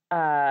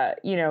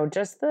 you know,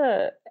 just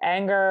the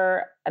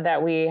anger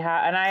that we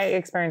have, and I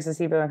experienced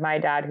this even with my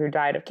dad who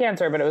died of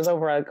cancer, but it was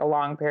over like a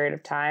long period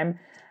of time.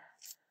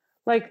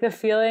 Like the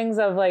feelings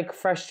of like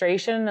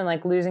frustration and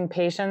like losing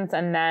patience,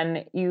 and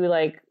then you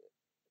like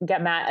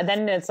get mad, and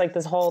then it's like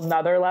this whole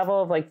nother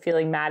level of like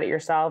feeling mad at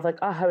yourself. Like,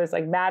 oh, I was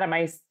like I'm mad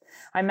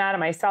at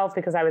myself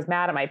because I was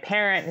mad at my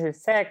parent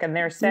who's sick and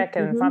they're sick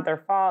and it's not their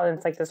fault. And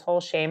it's like this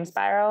whole shame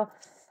spiral.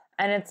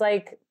 And it's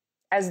like,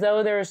 as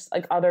though there's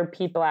like other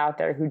people out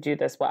there who do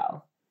this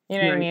well,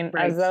 You know what I mean?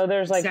 As though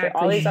there's like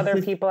all these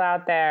other people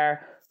out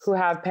there who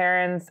have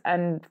parents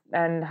and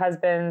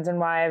husbands and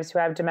wives who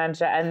have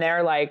dementia, and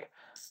they're like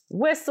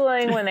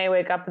whistling when they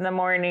wake up in the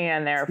morning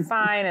and they're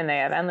fine and they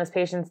have endless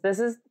patience. This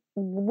is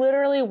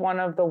literally one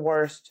of the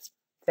worst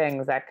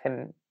things that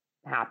can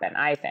happen,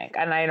 I think.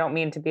 And I don't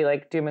mean to be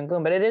like doom and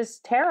gloom, but it is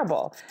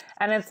terrible.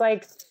 And it's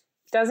like,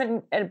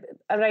 and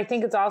I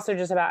think it's also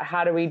just about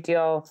how do we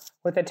deal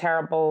with a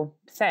terrible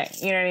thing?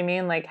 You know what I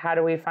mean? Like, how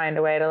do we find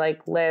a way to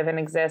like live and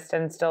exist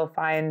and still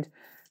find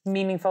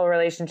meaningful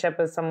relationship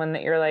with someone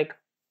that you're like,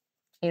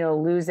 you know,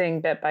 losing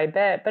bit by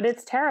bit, but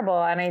it's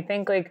terrible. And I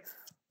think like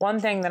one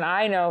thing that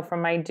I know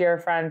from my dear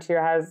friend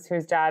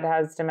whose dad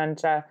has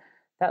dementia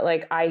that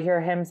like I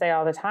hear him say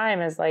all the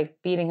time is like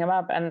beating him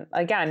up. And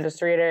again, just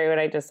to reiterate what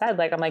I just said,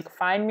 like, I'm like,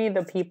 find me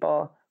the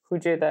people who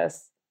do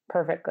this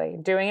perfectly.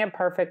 Doing it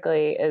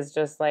perfectly is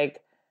just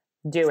like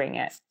doing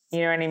it.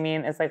 You know what I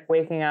mean? It's like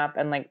waking up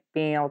and like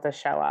being able to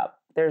show up.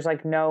 There's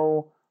like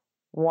no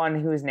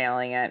one who's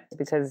nailing it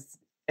because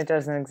it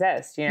doesn't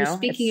exist. You know, we're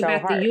speaking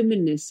about the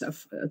humanness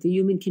of the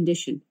human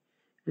condition,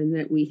 and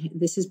that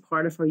this is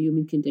part of our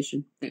human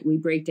condition, that we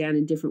break down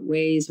in different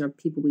ways. Our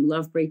people we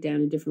love break down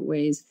in different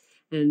ways,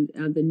 and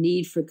the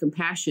need for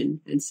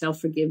compassion and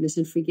self-forgiveness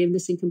and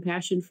forgiveness and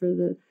compassion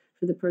for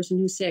the person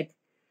who's sick.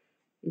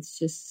 It's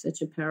just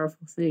such a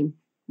powerful thing.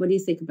 What do you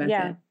think about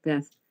that,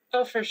 Beth?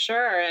 Oh, for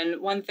sure.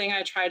 And one thing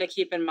I try to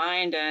keep in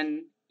mind,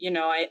 and, you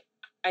know,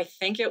 I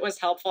think it was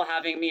helpful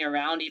having me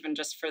around even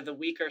just for the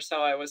week or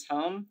so I was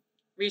home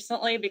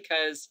recently,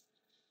 because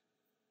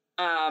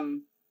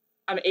I'm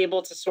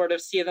able to sort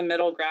of see the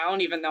middle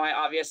ground, even though I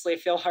obviously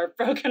feel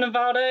heartbroken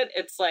about it.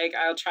 It's like,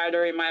 I'll try to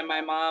remind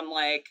my mom,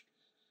 like,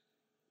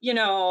 you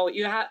know,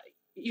 you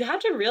have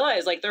to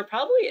realize, like, there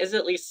probably is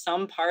at least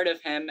some part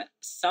of him,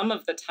 some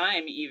of the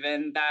time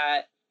even,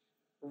 that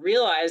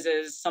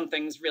realizes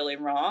something's really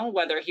wrong,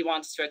 whether he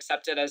wants to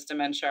accept it as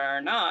dementia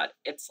or not.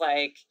 It's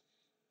like,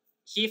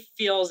 he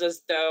feels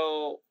as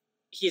though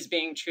he's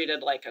being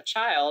treated like a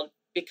child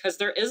because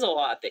there is a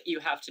lot that you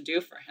have to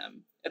do for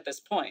him at this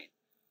point.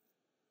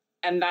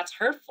 And that's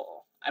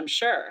hurtful, I'm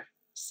sure.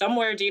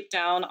 Somewhere deep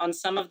down on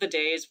some of the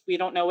days, we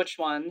don't know which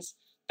ones,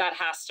 that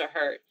has to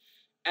hurt.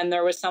 And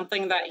there was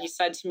something that he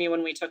said to me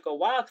when we took a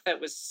walk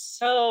that was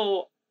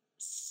so,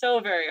 so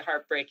very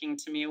heartbreaking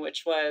to me,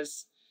 which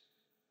was,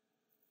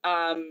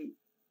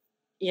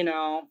 you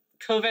know,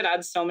 COVID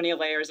adds so many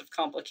layers of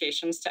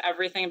complications to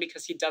everything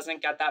because he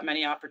doesn't get that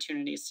many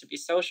opportunities to be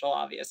social,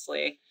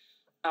 obviously.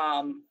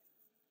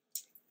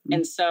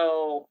 And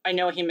so I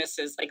know he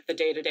misses like the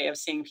day-to-day of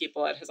seeing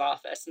people at his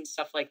office and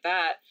stuff like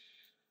that.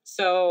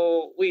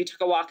 So we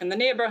took a walk in the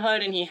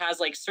neighborhood, and he has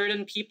like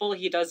certain people,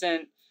 he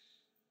doesn't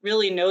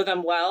really know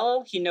them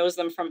well. He knows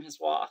them from his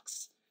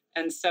walks.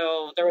 And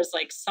so there was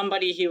like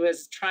somebody he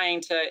was trying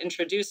to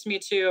introduce me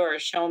to or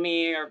show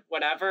me or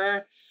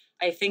whatever.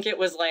 I think it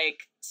was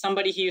like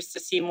somebody he used to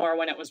see more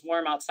when it was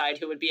warm outside,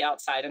 who would be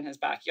outside in his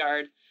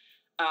backyard.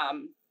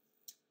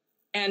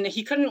 And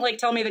he couldn't like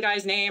tell me the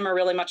guy's name or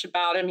really much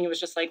about him. He was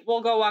just like,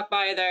 we'll go walk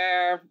by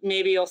there.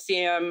 Maybe you'll see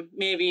him.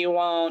 Maybe you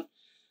won't.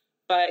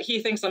 But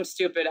he thinks I'm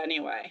stupid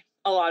anyway.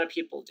 A lot of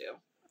people do.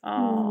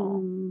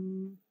 Oh.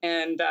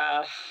 And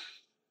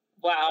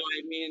wow,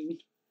 I mean,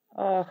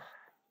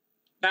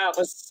 that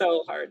was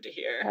so hard to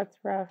hear. That's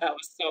rough. That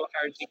was so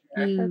hard to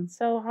hear. That's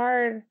so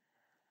hard.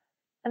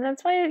 And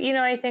that's why, you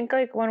know, I think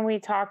like when we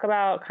talk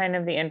about kind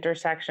of the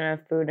intersection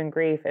of food and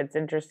grief, it's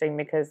interesting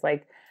because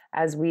like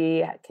as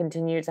we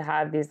continue to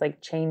have these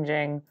like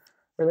changing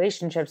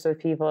relationships with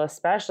people,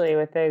 especially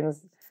with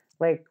things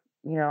like,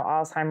 you know,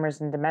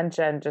 Alzheimer's and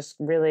dementia and just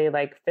really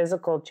like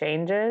physical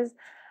changes,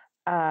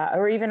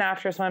 or even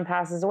after someone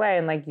passes away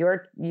and like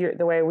your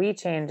the way we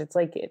change, it's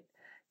like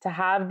to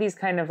have these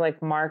kind of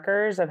like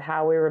markers of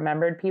how we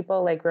remembered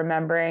people, like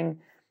remembering,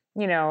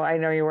 you know, I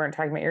know you weren't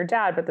talking about your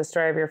dad, but the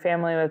story of your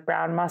family with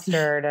brown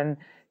mustard and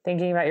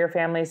thinking about your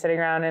family sitting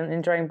around and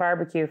enjoying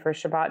barbecue for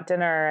Shabbat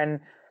dinner.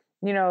 And,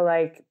 you know,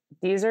 like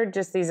these are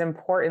just these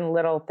important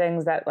little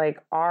things that like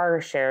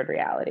are shared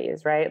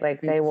realities, right?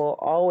 Like they will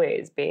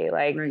always be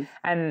like,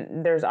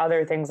 and there's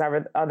other things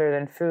other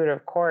than food,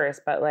 of course,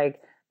 but like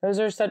those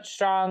are such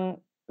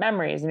strong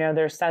memories, you know,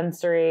 they're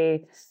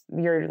sensory,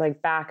 you're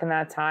like back in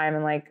that time.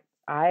 And like,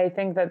 I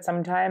think that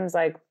sometimes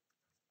like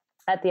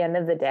at the end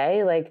of the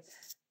day, like,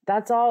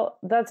 that's all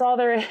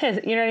there is.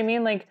 You know what I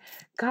mean? Like,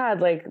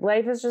 God, like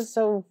life is just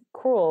so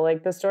cruel.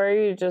 Like the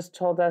story you just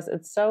told us,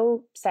 it's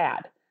so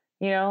sad,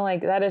 you know,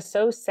 like that is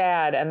so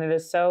sad. And it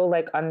is so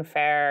like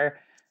unfair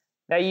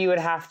that you would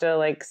have to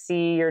like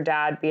see your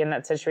dad be in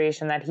that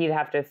situation, that he'd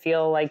have to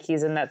feel like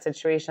he's in that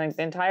situation. Like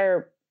the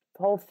entire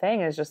whole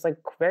thing is just like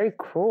very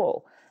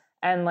cruel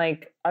and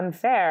like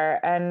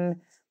unfair.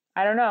 And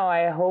I don't know,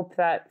 I hope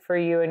that for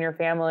you and your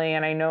family,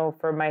 and I know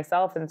for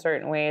myself in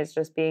certain ways,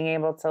 just being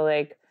able to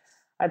like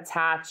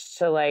attached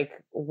to like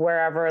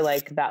wherever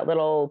like that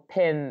little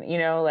pin, you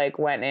know, like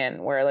went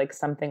in where like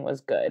something was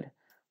good,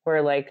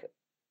 where like,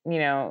 you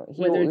know,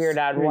 your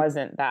dad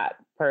wasn't that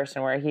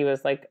person, where he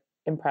was like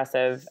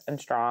impressive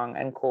and strong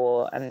and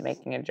cool and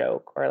making a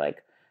joke, or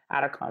like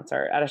at a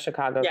concert, at a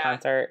Chicago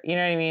concert. You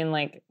know what I mean?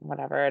 Like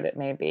whatever it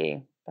may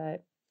be,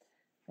 but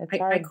it's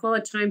hard. I call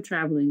it time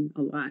traveling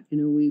a lot. You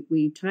know,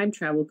 we time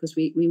travel because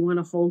we want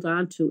to hold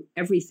on to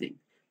everything,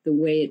 the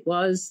way it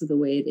was, the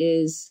way it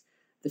is,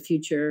 the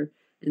future.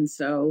 And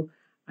so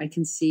I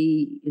can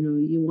see, you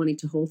know, you wanting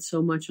to hold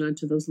so much on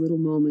to those little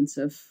moments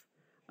of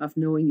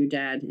knowing your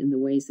dad in the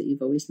ways that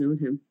you've always known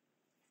him.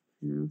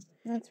 You know,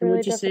 that's really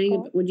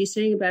what you're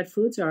saying about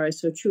foods is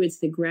so true. It's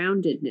the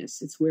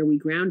groundedness. It's where we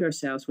ground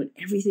ourselves when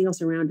everything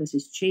else around us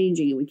is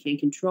changing and we can't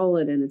control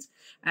it and it's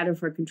out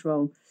of our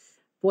control.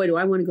 Boy, do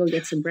I want to go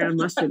get some brown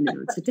mustard now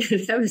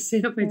to have a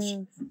sandwich.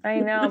 I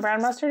know.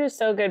 Brown mustard is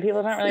so good.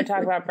 People don't really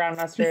talk about brown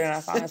mustard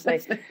enough,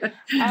 honestly.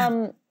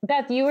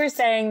 Beth, you were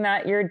saying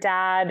that your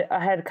dad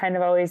had kind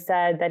of always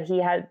said that he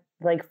had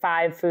like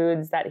 5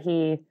 foods that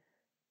he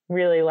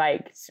really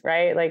liked,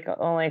 right? Like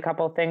only a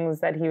couple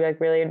things that he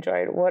like really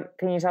enjoyed. What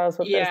can you tell us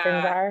what those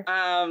things are?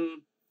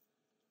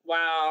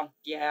 Wow.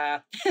 Yeah.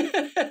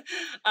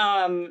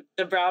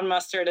 The brown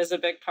mustard is a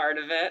big part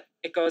of it.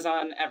 It goes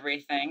on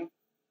everything.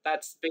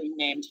 That's being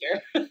named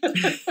here.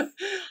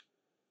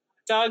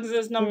 Dogs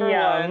is number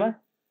one.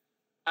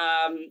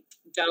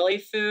 Deli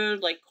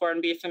food like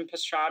corned beef and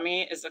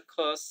pastrami is a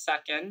close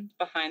second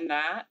behind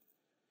that.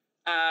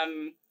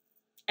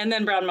 And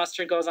then brown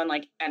mustard goes on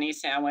like any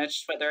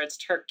sandwich, whether it's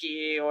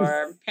turkey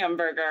or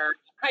hamburger.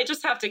 I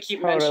just have to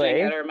keep mentioning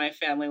it or my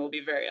family will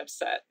be very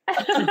upset.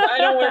 I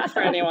don't work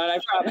for anyone, I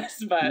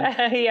promise.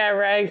 But yeah,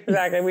 right.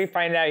 Exactly. We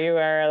find out you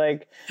are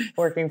like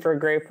working for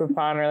Grey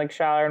Poupon or like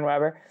Schaller and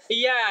Weber.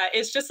 Yeah,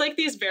 it's just like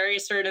these very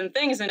certain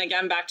things. And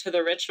again, back to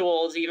the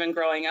rituals, even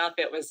growing up,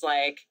 it was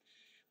like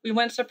we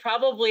went to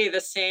probably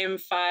the same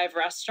 5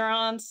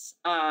 restaurants.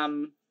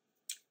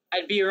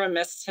 I'd be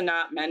remiss to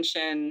not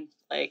mention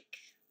like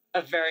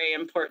a very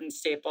important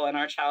staple in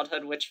our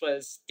childhood, which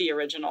was the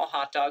original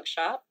hot dog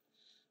shop,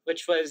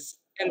 which was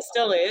and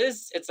still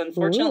is. It's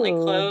unfortunately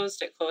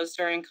closed. It closed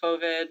during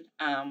COVID,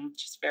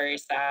 which is very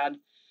sad.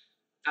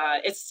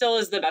 It still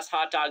is the best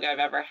hot dog I've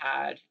ever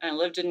had. And I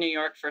lived in New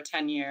York for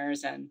 10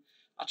 years, and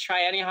I'll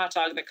try any hot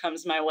dog that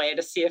comes my way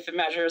to see if it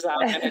measures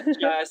up, and it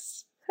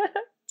just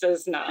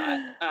does not.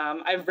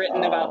 I've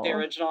written about the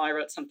original. I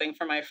wrote something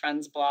for my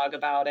friend's blog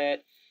about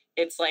it.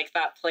 It's like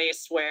that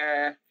place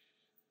where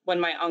when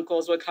my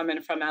uncles would come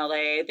in from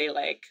LA, they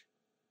like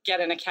get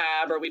in a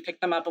cab or we pick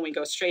them up and we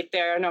go straight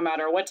there no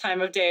matter what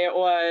time of day it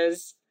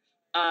was.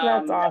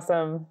 That's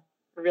awesome.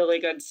 Really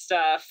good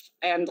stuff.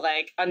 And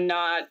like a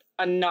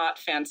not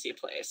fancy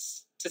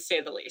place, to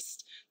say the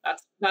least.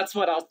 That's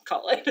what I'll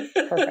call it.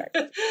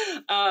 Perfect.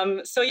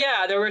 So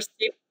yeah, there were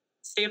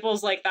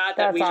staples like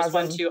that we just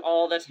went to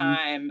all the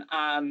time.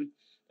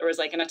 There was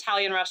like an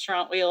Italian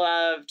restaurant we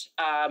loved,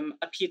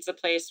 a pizza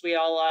place we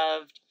all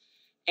loved.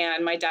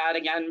 And my dad,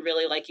 again,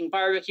 really liking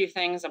barbecue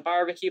things, a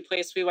barbecue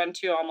place we went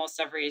to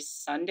almost every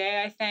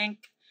Sunday, I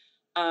think.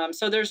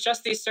 So there's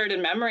just these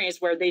certain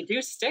memories where they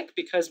do stick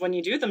because when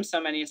you do them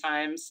so many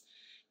times,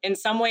 in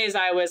some ways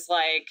I was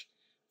like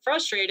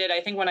frustrated.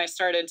 I think when I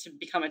started to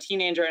become a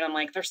teenager and I'm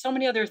like, there's so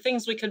many other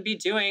things we could be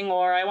doing,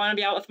 or I want to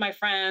be out with my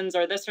friends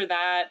or this or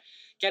that,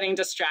 getting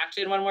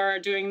distracted when we're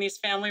doing these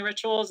family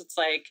rituals. It's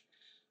like,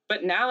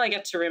 but now I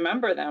get to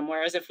remember them.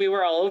 Whereas if we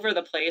were all over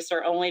the place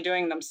or only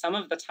doing them some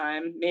of the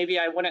time, maybe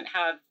I wouldn't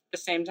have the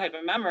same type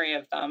of memory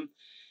of them.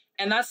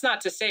 And that's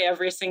not to say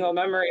every single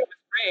memory was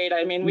great.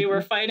 I mean, we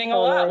were fighting a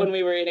lot when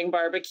we were eating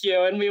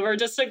barbecue, and we were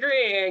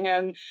disagreeing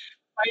and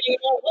fighting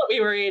about what we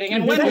were eating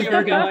and when we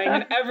were going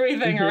and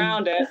everything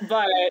around it.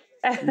 But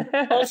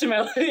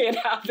ultimately it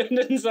happened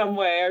in some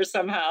way or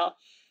somehow.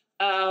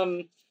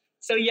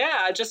 So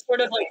yeah, just sort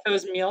of like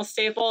those meal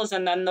staples,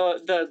 and then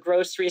the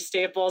grocery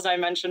staples I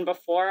mentioned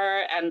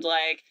before. And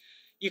like,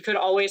 you could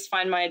always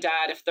find my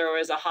dad if there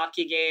was a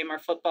hockey game or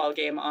football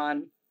game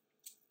on,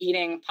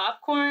 eating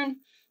popcorn,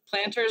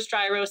 Planters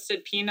dry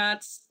roasted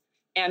peanuts,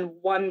 and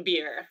 1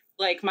 beer.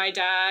 Like my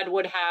dad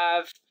would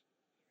have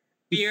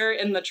beer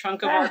in the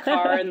trunk of our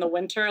car in the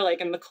winter,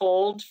 like in the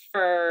cold,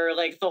 for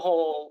like the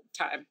whole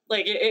time.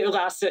 Like it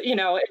lasted, you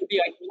know, it'd be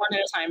like one at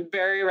a time,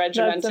 very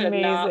regimented,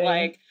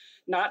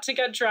 not to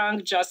get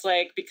drunk, just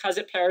like because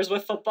it pairs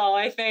with football,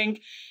 I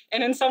think.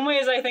 And in some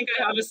ways, I think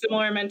I have a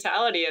similar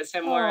mentality as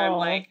him, where I'm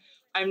like,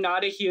 I'm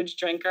not a huge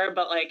drinker,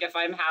 but like if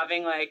I'm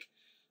having like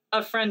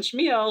a French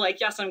meal,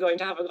 like, yes, I'm going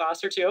to have a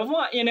glass or two of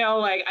wine, you know,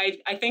 like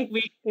I think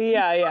we do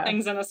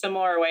things in a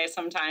similar way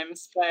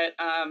sometimes, but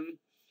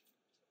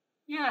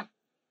yeah.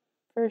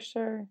 For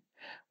sure.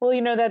 Well,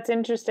 you know, that's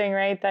interesting,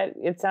 right? That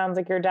it sounds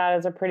like your dad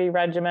is a pretty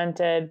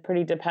regimented,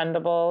 pretty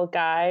dependable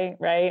guy,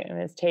 right? In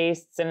his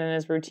tastes and in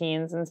his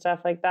routines and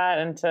stuff like that.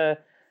 And to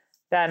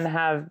then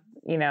have,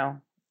 you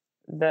know,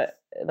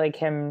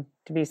 him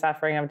to be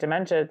suffering of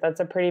dementia,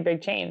 that's a pretty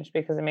big change,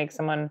 because it makes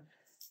someone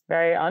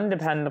very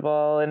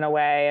undependable in a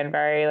way and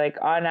very like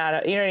you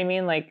know what I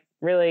mean? Like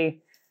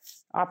really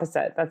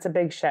opposite. That's a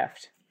big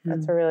shift.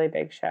 That's a really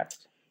big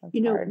shift. That's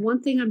you know, hard.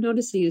 One thing I'm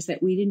noticing is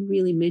that we didn't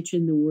really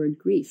mention the word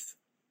grief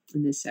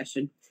in this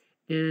session.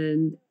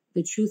 And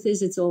the truth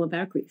is, it's all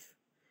about grief.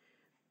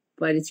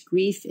 but it's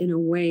grief in a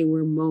way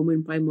where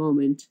moment by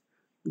moment,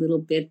 little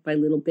bit by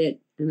little bit.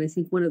 And I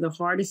think one of the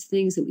hardest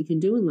things that we can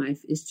do in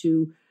life is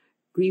to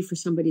grieve for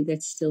somebody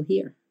that's still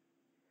here.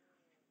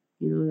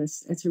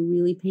 That's a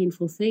really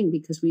painful thing,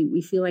 because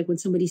we feel like when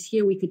somebody's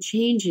here, we could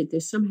change it.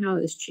 There's somehow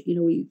this,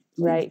 we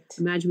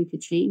imagine we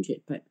could change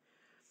it. But,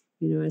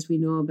 as we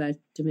know about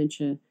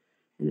dementia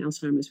and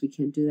Alzheimer's, we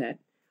can't do that.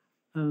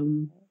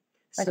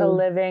 A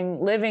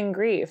living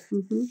grief.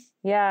 Mm-hmm.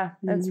 Yeah,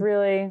 that's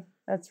really,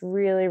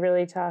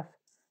 really tough.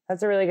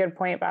 That's a really good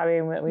point, Bobby.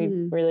 We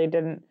really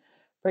didn't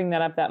bring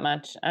that up that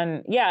much.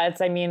 And yeah,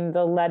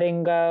 the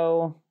letting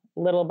go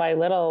little by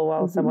little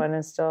while someone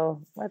is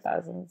still with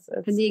us. And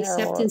the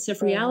acceptance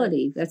of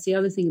reality. That's the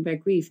other thing about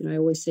grief. And I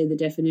always say the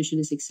definition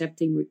is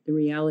accepting the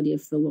reality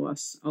of the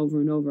loss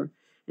over and over.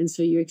 And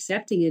so you're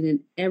accepting it, and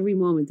every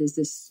moment there's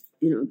this,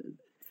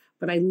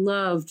 but I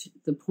loved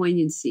the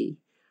poignancy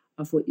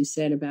of what you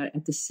said about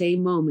at the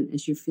same moment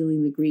as you're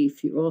feeling the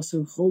grief, you're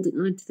also holding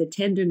on to the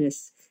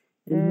tenderness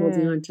and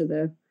holding on to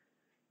the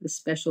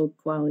special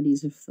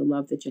qualities of the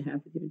love that you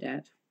have with your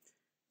dad.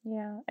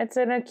 Yeah, it's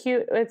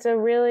a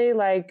really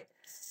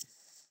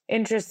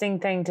interesting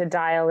thing to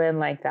dial in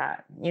like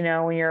that.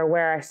 When you're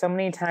aware, so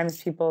many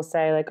times people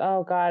say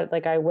oh God,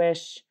 I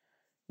wish,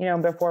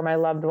 before my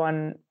loved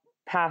one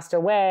passed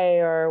away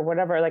or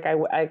whatever,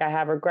 I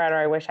have regret, or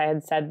I wish I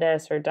had said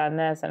this or done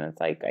this. And it's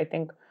I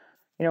think,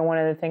 one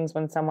of the things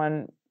when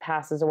someone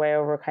passes away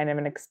over kind of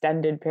an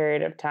extended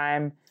period of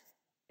time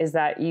is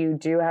that you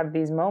do have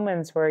these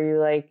moments where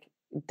you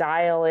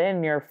dial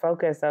in your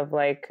focus of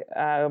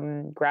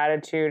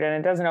gratitude, and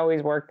it doesn't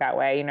always work that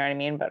way, you know what I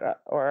mean?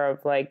 But, or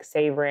of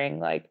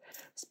savoring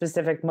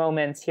specific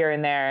moments here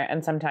and there.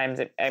 And sometimes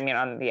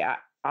on the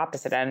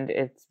opposite end,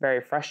 it's very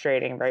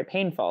frustrating, very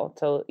painful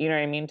to, you know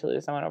what I mean, to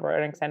lose someone over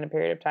an extended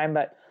period of time.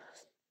 But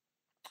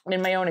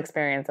in my own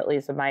experience, at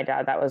least with my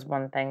dad, that was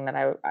one thing that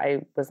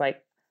I was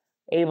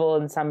able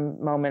in some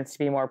moments to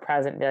be more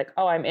present and be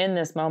oh, I'm in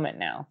this moment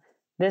now.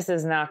 This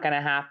is not going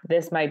to happen.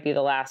 This might be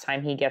the last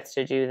time he gets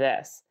to do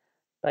this.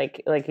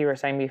 Like you were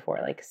saying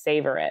before,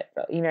 savor it,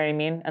 you know what I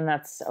mean? And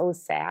that's so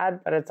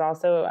sad, but it's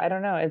also, I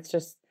don't know.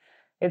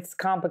 It's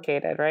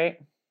complicated,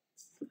 right?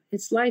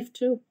 It's life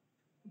too.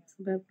 It's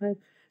about life.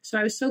 So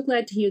I was so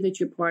glad to hear that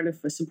you're part of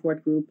a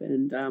support group,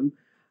 and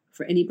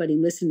for anybody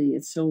listening,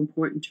 it's so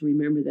important to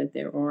remember that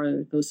there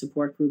are those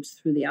support groups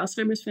through the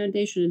Alzheimer's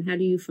Foundation. And how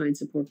do you find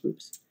support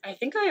groups? I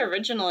think I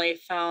originally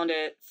found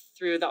it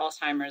through the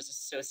Alzheimer's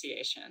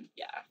Association.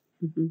 Yeah.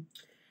 Mm-hmm.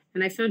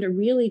 And I found a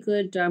really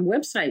good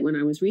website when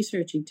I was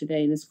researching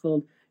today, and it's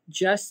called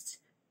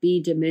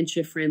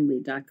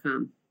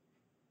justbedementiafriendly.com.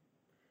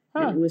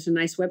 Huh. And it was a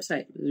nice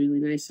website. It was really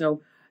nice.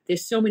 So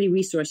there's so many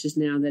resources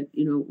now that,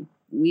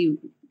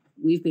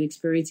 we've been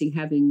experiencing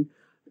having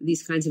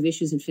these kinds of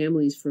issues in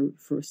families for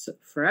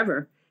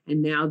forever.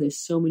 And now there's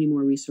so many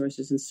more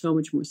resources and so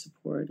much more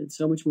support and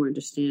so much more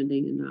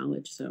understanding and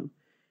knowledge. So,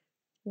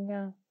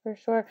 yeah, for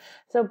sure.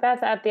 So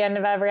Beth, at the end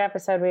of every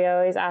episode, we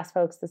always ask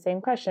folks the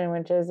same question,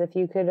 which is if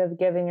you could have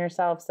given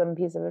yourself some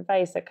piece of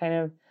advice at kind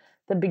of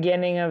the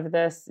beginning of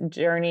this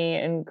journey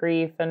and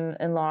grief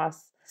and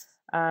loss,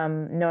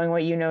 knowing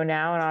what you know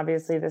now. And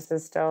obviously this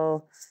is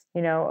still,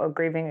 a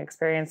grieving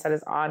experience that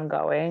is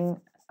ongoing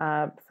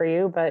for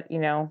you, but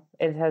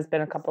it has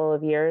been a couple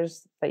of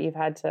years that you've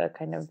had to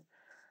kind of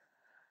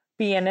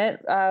be in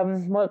it.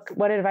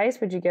 What advice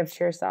would you give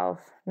to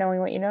yourself, knowing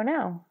what you know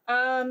now?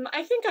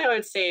 I think I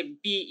would say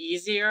be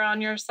easier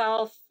on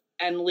yourself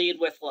and lead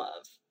with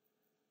love,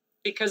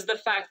 because the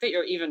fact that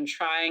you're even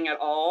trying at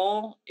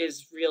all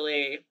is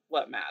really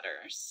what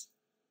matters.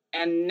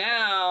 And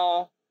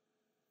now,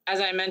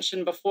 as I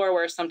mentioned before,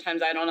 where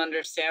sometimes I don't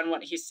understand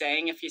what he's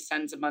saying if he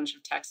sends a bunch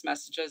of text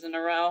messages in a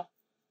row,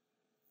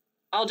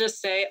 I'll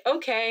just say,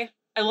 okay,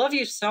 I love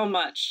you so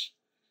much.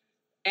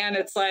 And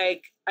it's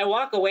I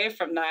walk away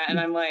from that and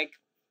I'm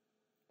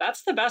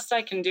that's the best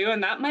I can do.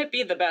 And that might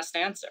be the best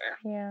answer.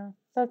 Yeah,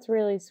 that's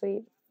really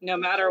sweet. No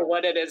matter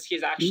what it is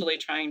he's actually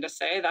trying to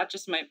say, that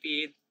just might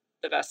be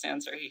the best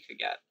answer he could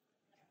get.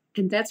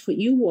 And that's what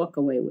you walk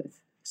away with.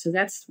 So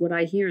that's what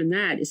I hear in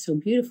that is so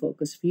beautiful,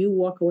 because if you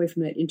walk away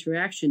from that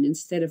interaction,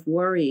 instead of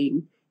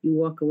worrying, you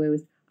walk away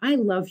with, I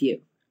love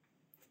you.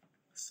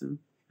 So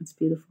that's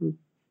beautiful.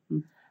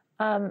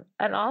 And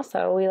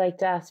also, we like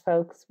to ask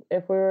folks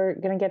if we were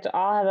going to get to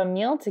all have a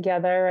meal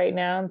together right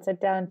now and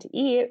sit down to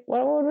eat,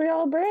 what would we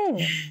all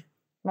bring?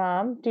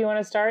 Mom, do you want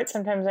to start?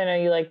 Sometimes I know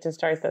you like to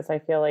start this. I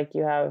feel like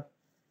you have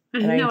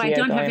an idea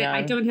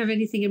I don't have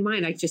anything in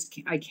mind. I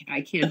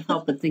can't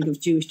help but think of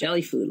Jewish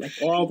deli food,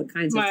 all the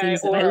kinds of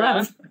things that I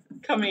love.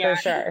 Coming for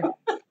sure.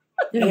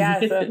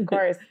 Yes, of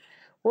course.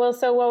 Well,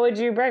 so what would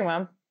you bring,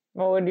 Mom?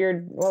 What would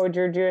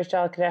your Jewish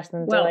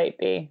delicatessen delight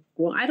be?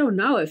 Well, I don't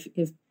know if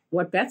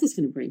what Beth is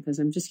going to bring, because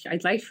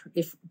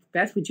if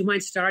Beth, would you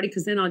mind starting?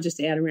 Because then I'll just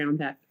add around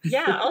that.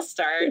 Yeah, I'll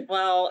start.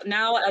 Well,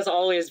 now, as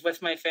always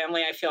with my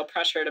family, I feel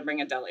pressure to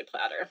bring a deli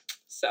platter.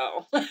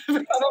 So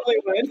probably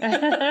would.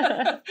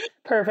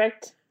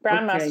 Perfect.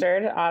 Brown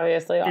mustard,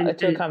 obviously,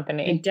 to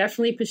accompany. And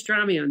definitely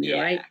pastrami on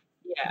there, right?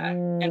 Yeah,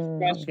 and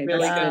fresh, Okay,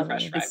 really that's good good.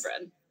 fresh rye It's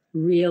bread.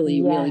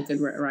 really, really Yes.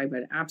 good rye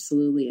bread.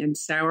 Absolutely. And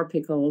sour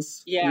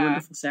pickles. Yeah.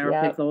 Wonderful sour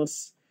Yep.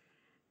 pickles.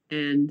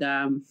 And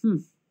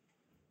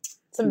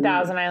Some Wow.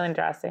 Thousand Island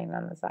dressing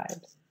on the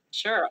side.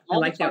 Sure. I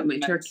like that with my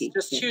condiments. turkey.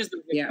 Just Yeah. choose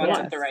the Yeah. right ones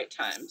Yes. at the right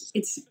times.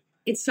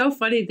 It's so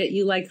funny that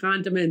you like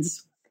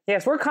condiments.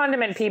 Yes, we're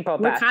condiment people,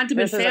 We're Beth.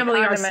 condiment This is a family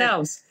condiment-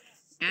 ourselves.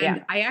 And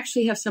Yeah. I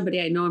actually have somebody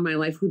I know in my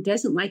life who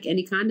doesn't like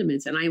any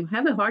condiments. And I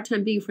have a hard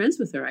time being friends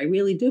with her. I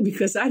really do,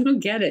 because I don't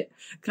get it.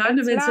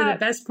 Condiments are the not-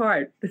 best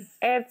part.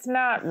 It's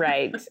not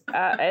right.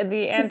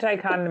 The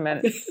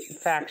anti-condiment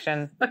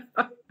faction.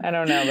 I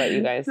don't know about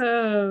you guys.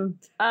 Oh.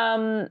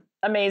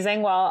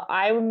 Amazing. Well,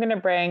 I'm going to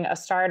bring a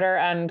starter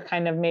and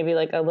kind of maybe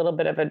like a little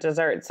bit of a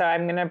dessert. So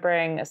I'm going to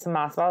bring some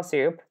mossball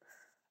soup,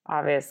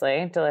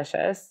 obviously,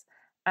 delicious,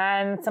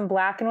 and some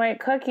black and white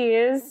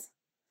cookies,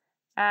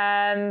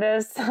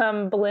 and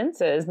some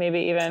blintzes, maybe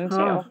even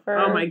too, for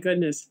Oh my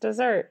goodness.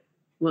 dessert,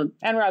 Well,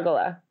 and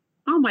rugelach.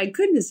 oh my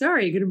goodness.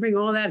 Sorry, you're going to bring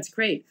all that. It's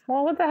great.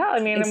 Well, what the hell?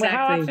 I mean, how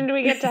Exactly. often do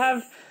we get to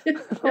have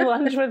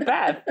lunch with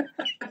Beth?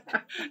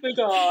 We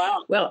go all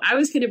out. Well, I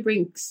was going to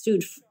bring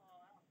stewed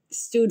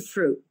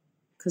fruit,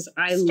 because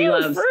I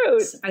Stewed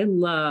fruit? I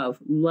love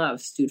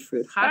stewed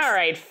fruit. All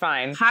right,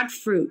 fine. Hot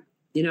fruit,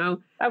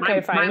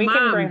 Okay, fine. my We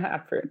can mom- bring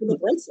hot fruit. The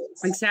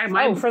blintzes.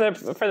 Exactly. For the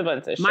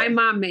blintzes. My sure.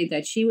 mom made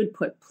that. She would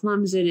put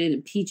plums in it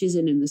and peaches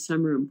in the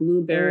summer and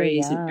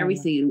blueberries yum. and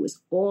everything. And it was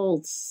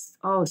all,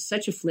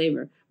 such a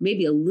flavor.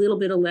 Maybe a little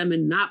bit of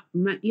lemon.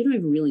 You don't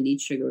even really need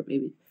sugar, but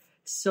maybe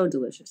so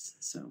delicious.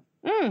 So,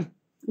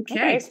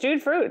 Okay,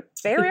 stewed fruit.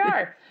 There we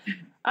are.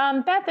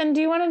 Beth, and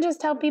do you want to just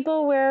tell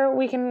people where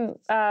we can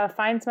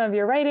find some of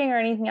your writing or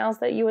anything else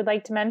that you would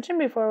like to mention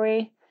before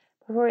we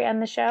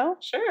end the show?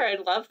 Sure,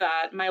 I'd love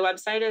that. My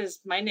website is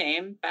my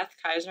name,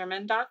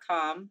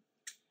 bethkaiserman.com.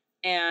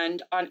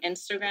 And on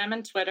Instagram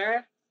and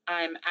Twitter,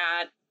 I'm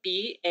at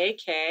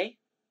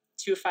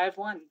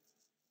BAK251.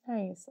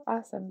 Nice.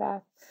 Awesome,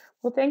 Beth.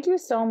 Well, thank you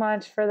so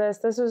much for this.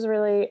 This was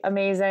really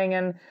amazing.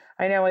 And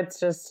I know it's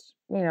just,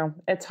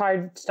 it's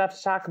hard stuff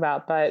to talk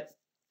about, but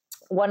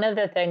one of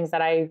the things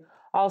that I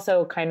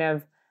also kind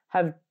of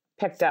have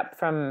picked up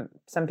from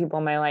some people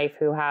in my life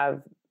who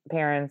have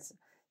parents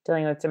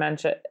dealing with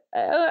dementia,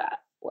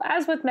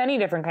 as with many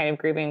different kind of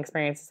grieving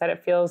experiences, that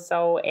it feels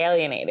so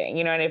alienating,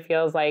 and it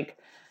feels like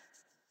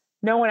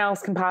no one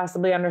else can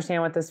possibly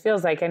understand what this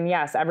feels like. And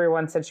yes,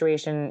 everyone's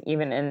situation,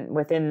 even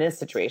within this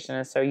situation,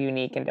 is so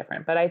unique and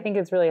different. But I think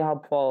it's really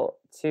helpful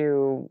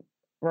to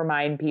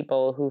remind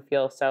people who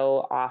feel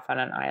so off on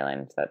an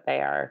island that they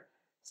are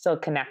still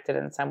connected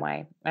in some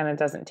way. And it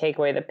doesn't take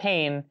away the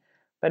pain,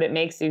 but it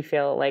makes you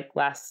feel like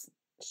less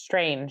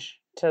strange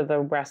to the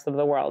rest of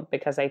the world.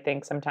 Because I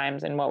think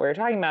sometimes in what we were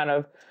talking about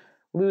of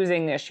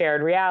losing a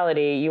shared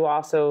reality, you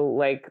also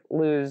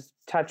lose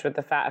touch with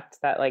the fact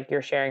that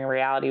you're sharing a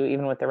reality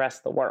even with the rest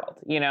of the world,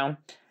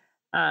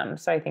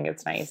 So I think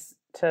it's nice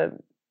to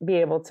be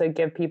able to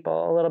give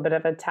people a little bit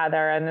of a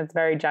tether, and it's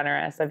very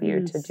generous of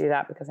you to do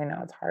that, because I know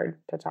it's hard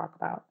to talk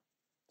about.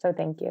 So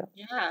thank you.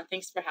 Yeah,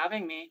 thanks for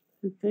having me.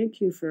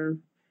 Thank you for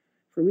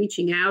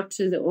reaching out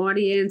to the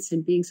audience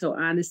and being so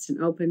honest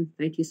and open.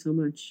 Thank you so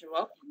much. You're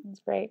welcome.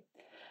 That's great.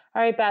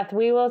 All right, Beth,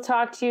 we will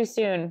talk to you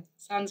soon.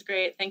 Sounds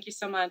great. Thank you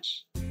so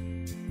much.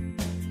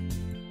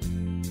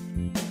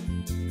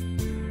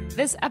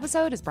 This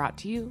episode is brought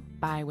to you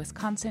by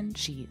Wisconsin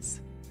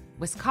Cheese.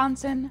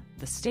 Wisconsin,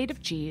 the state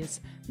of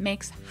cheese,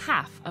 makes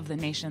half of the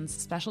nation's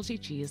specialty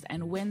cheese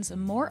and wins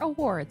more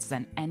awards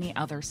than any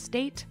other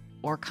state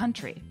or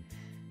country.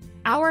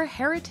 Our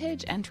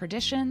heritage and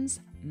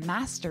traditions,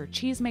 master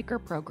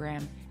cheesemaker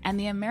program, and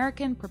the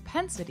American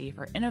propensity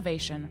for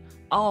innovation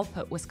all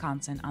put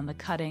Wisconsin on the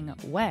cutting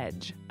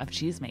wedge of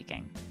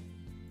cheesemaking.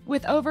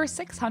 With over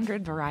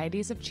 600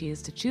 varieties of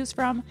cheese to choose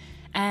from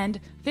and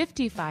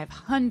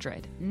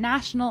 5,500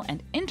 national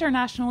and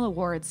international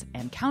awards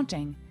and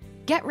counting,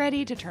 get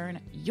ready to turn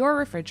your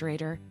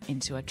refrigerator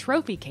into a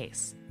trophy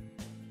case.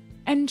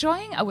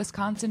 Enjoying a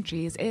Wisconsin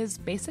cheese is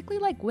basically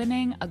like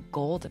winning a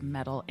gold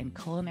medal in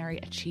culinary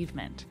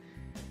achievement.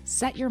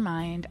 Set your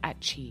mind at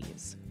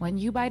cheese. When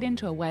you bite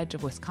into a wedge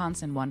of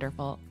Wisconsin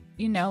Wonderful,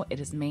 you know it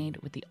is made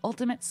with the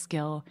ultimate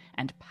skill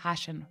and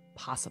passion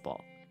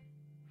possible.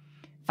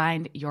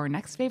 Find your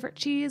next favorite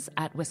cheese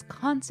at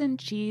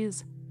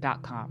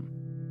wisconsincheese.com.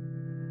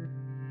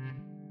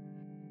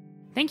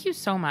 Thank you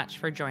so much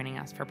for joining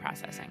us for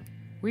Processing.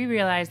 We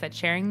realize that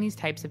sharing these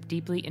types of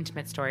deeply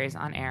intimate stories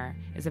on air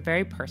is a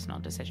very personal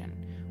decision.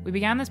 We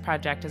began this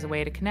project as a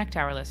way to connect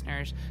our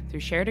listeners through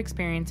shared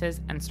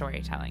experiences and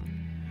storytelling.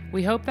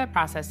 We hope that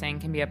Processing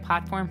can be a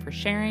platform for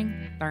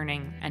sharing,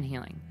 learning, and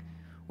healing.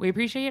 We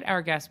appreciate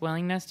our guests'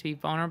 willingness to be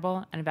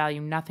vulnerable and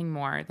value nothing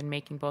more than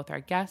making both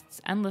our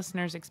guests' and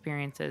listeners'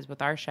 experiences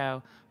with our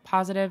show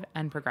positive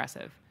and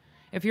progressive.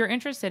 If you're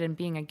interested in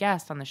being a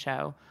guest on the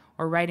show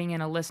or writing in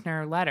a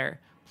listener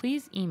letter,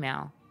 please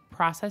email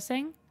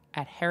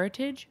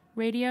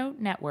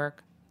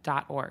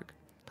processing@heritageradionetwork.org.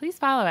 Please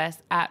follow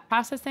us at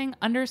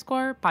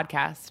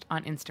processing_podcast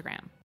on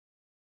Instagram.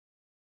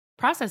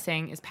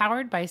 Processing is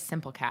powered by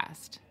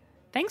Simplecast.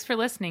 Thanks for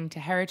listening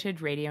to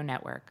Heritage Radio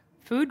Network,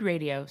 food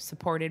radio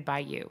supported by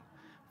you.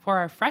 For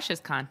our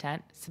freshest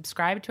content,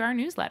 subscribe to our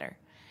newsletter.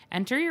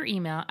 Enter your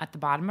email at the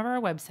bottom of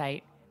our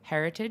website,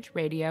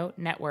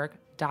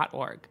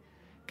 heritageradionetwork.org.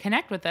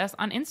 Connect with us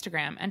on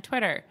Instagram and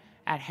Twitter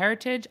at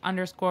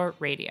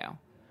heritage_radio.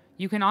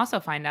 You can also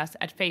find us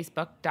at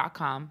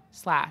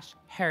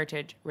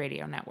facebook.com/Heritage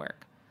Radio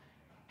Network.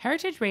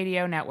 Heritage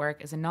Radio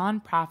Network is a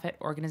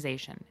nonprofit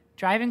organization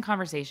driving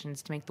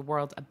conversations to make the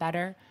world a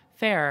better,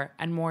 fairer,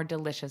 and more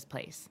delicious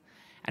place.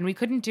 And we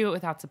couldn't do it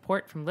without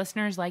support from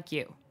listeners like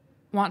you.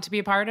 Want to be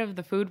a part of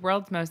the food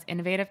world's most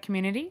innovative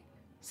community?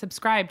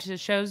 Subscribe to the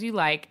shows you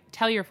like,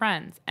 tell your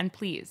friends, and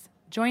please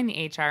join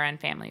the HRN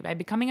family by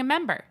becoming a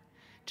member.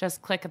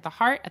 Just click at the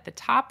heart at the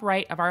top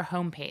right of our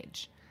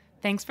homepage.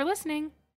 Thanks for listening.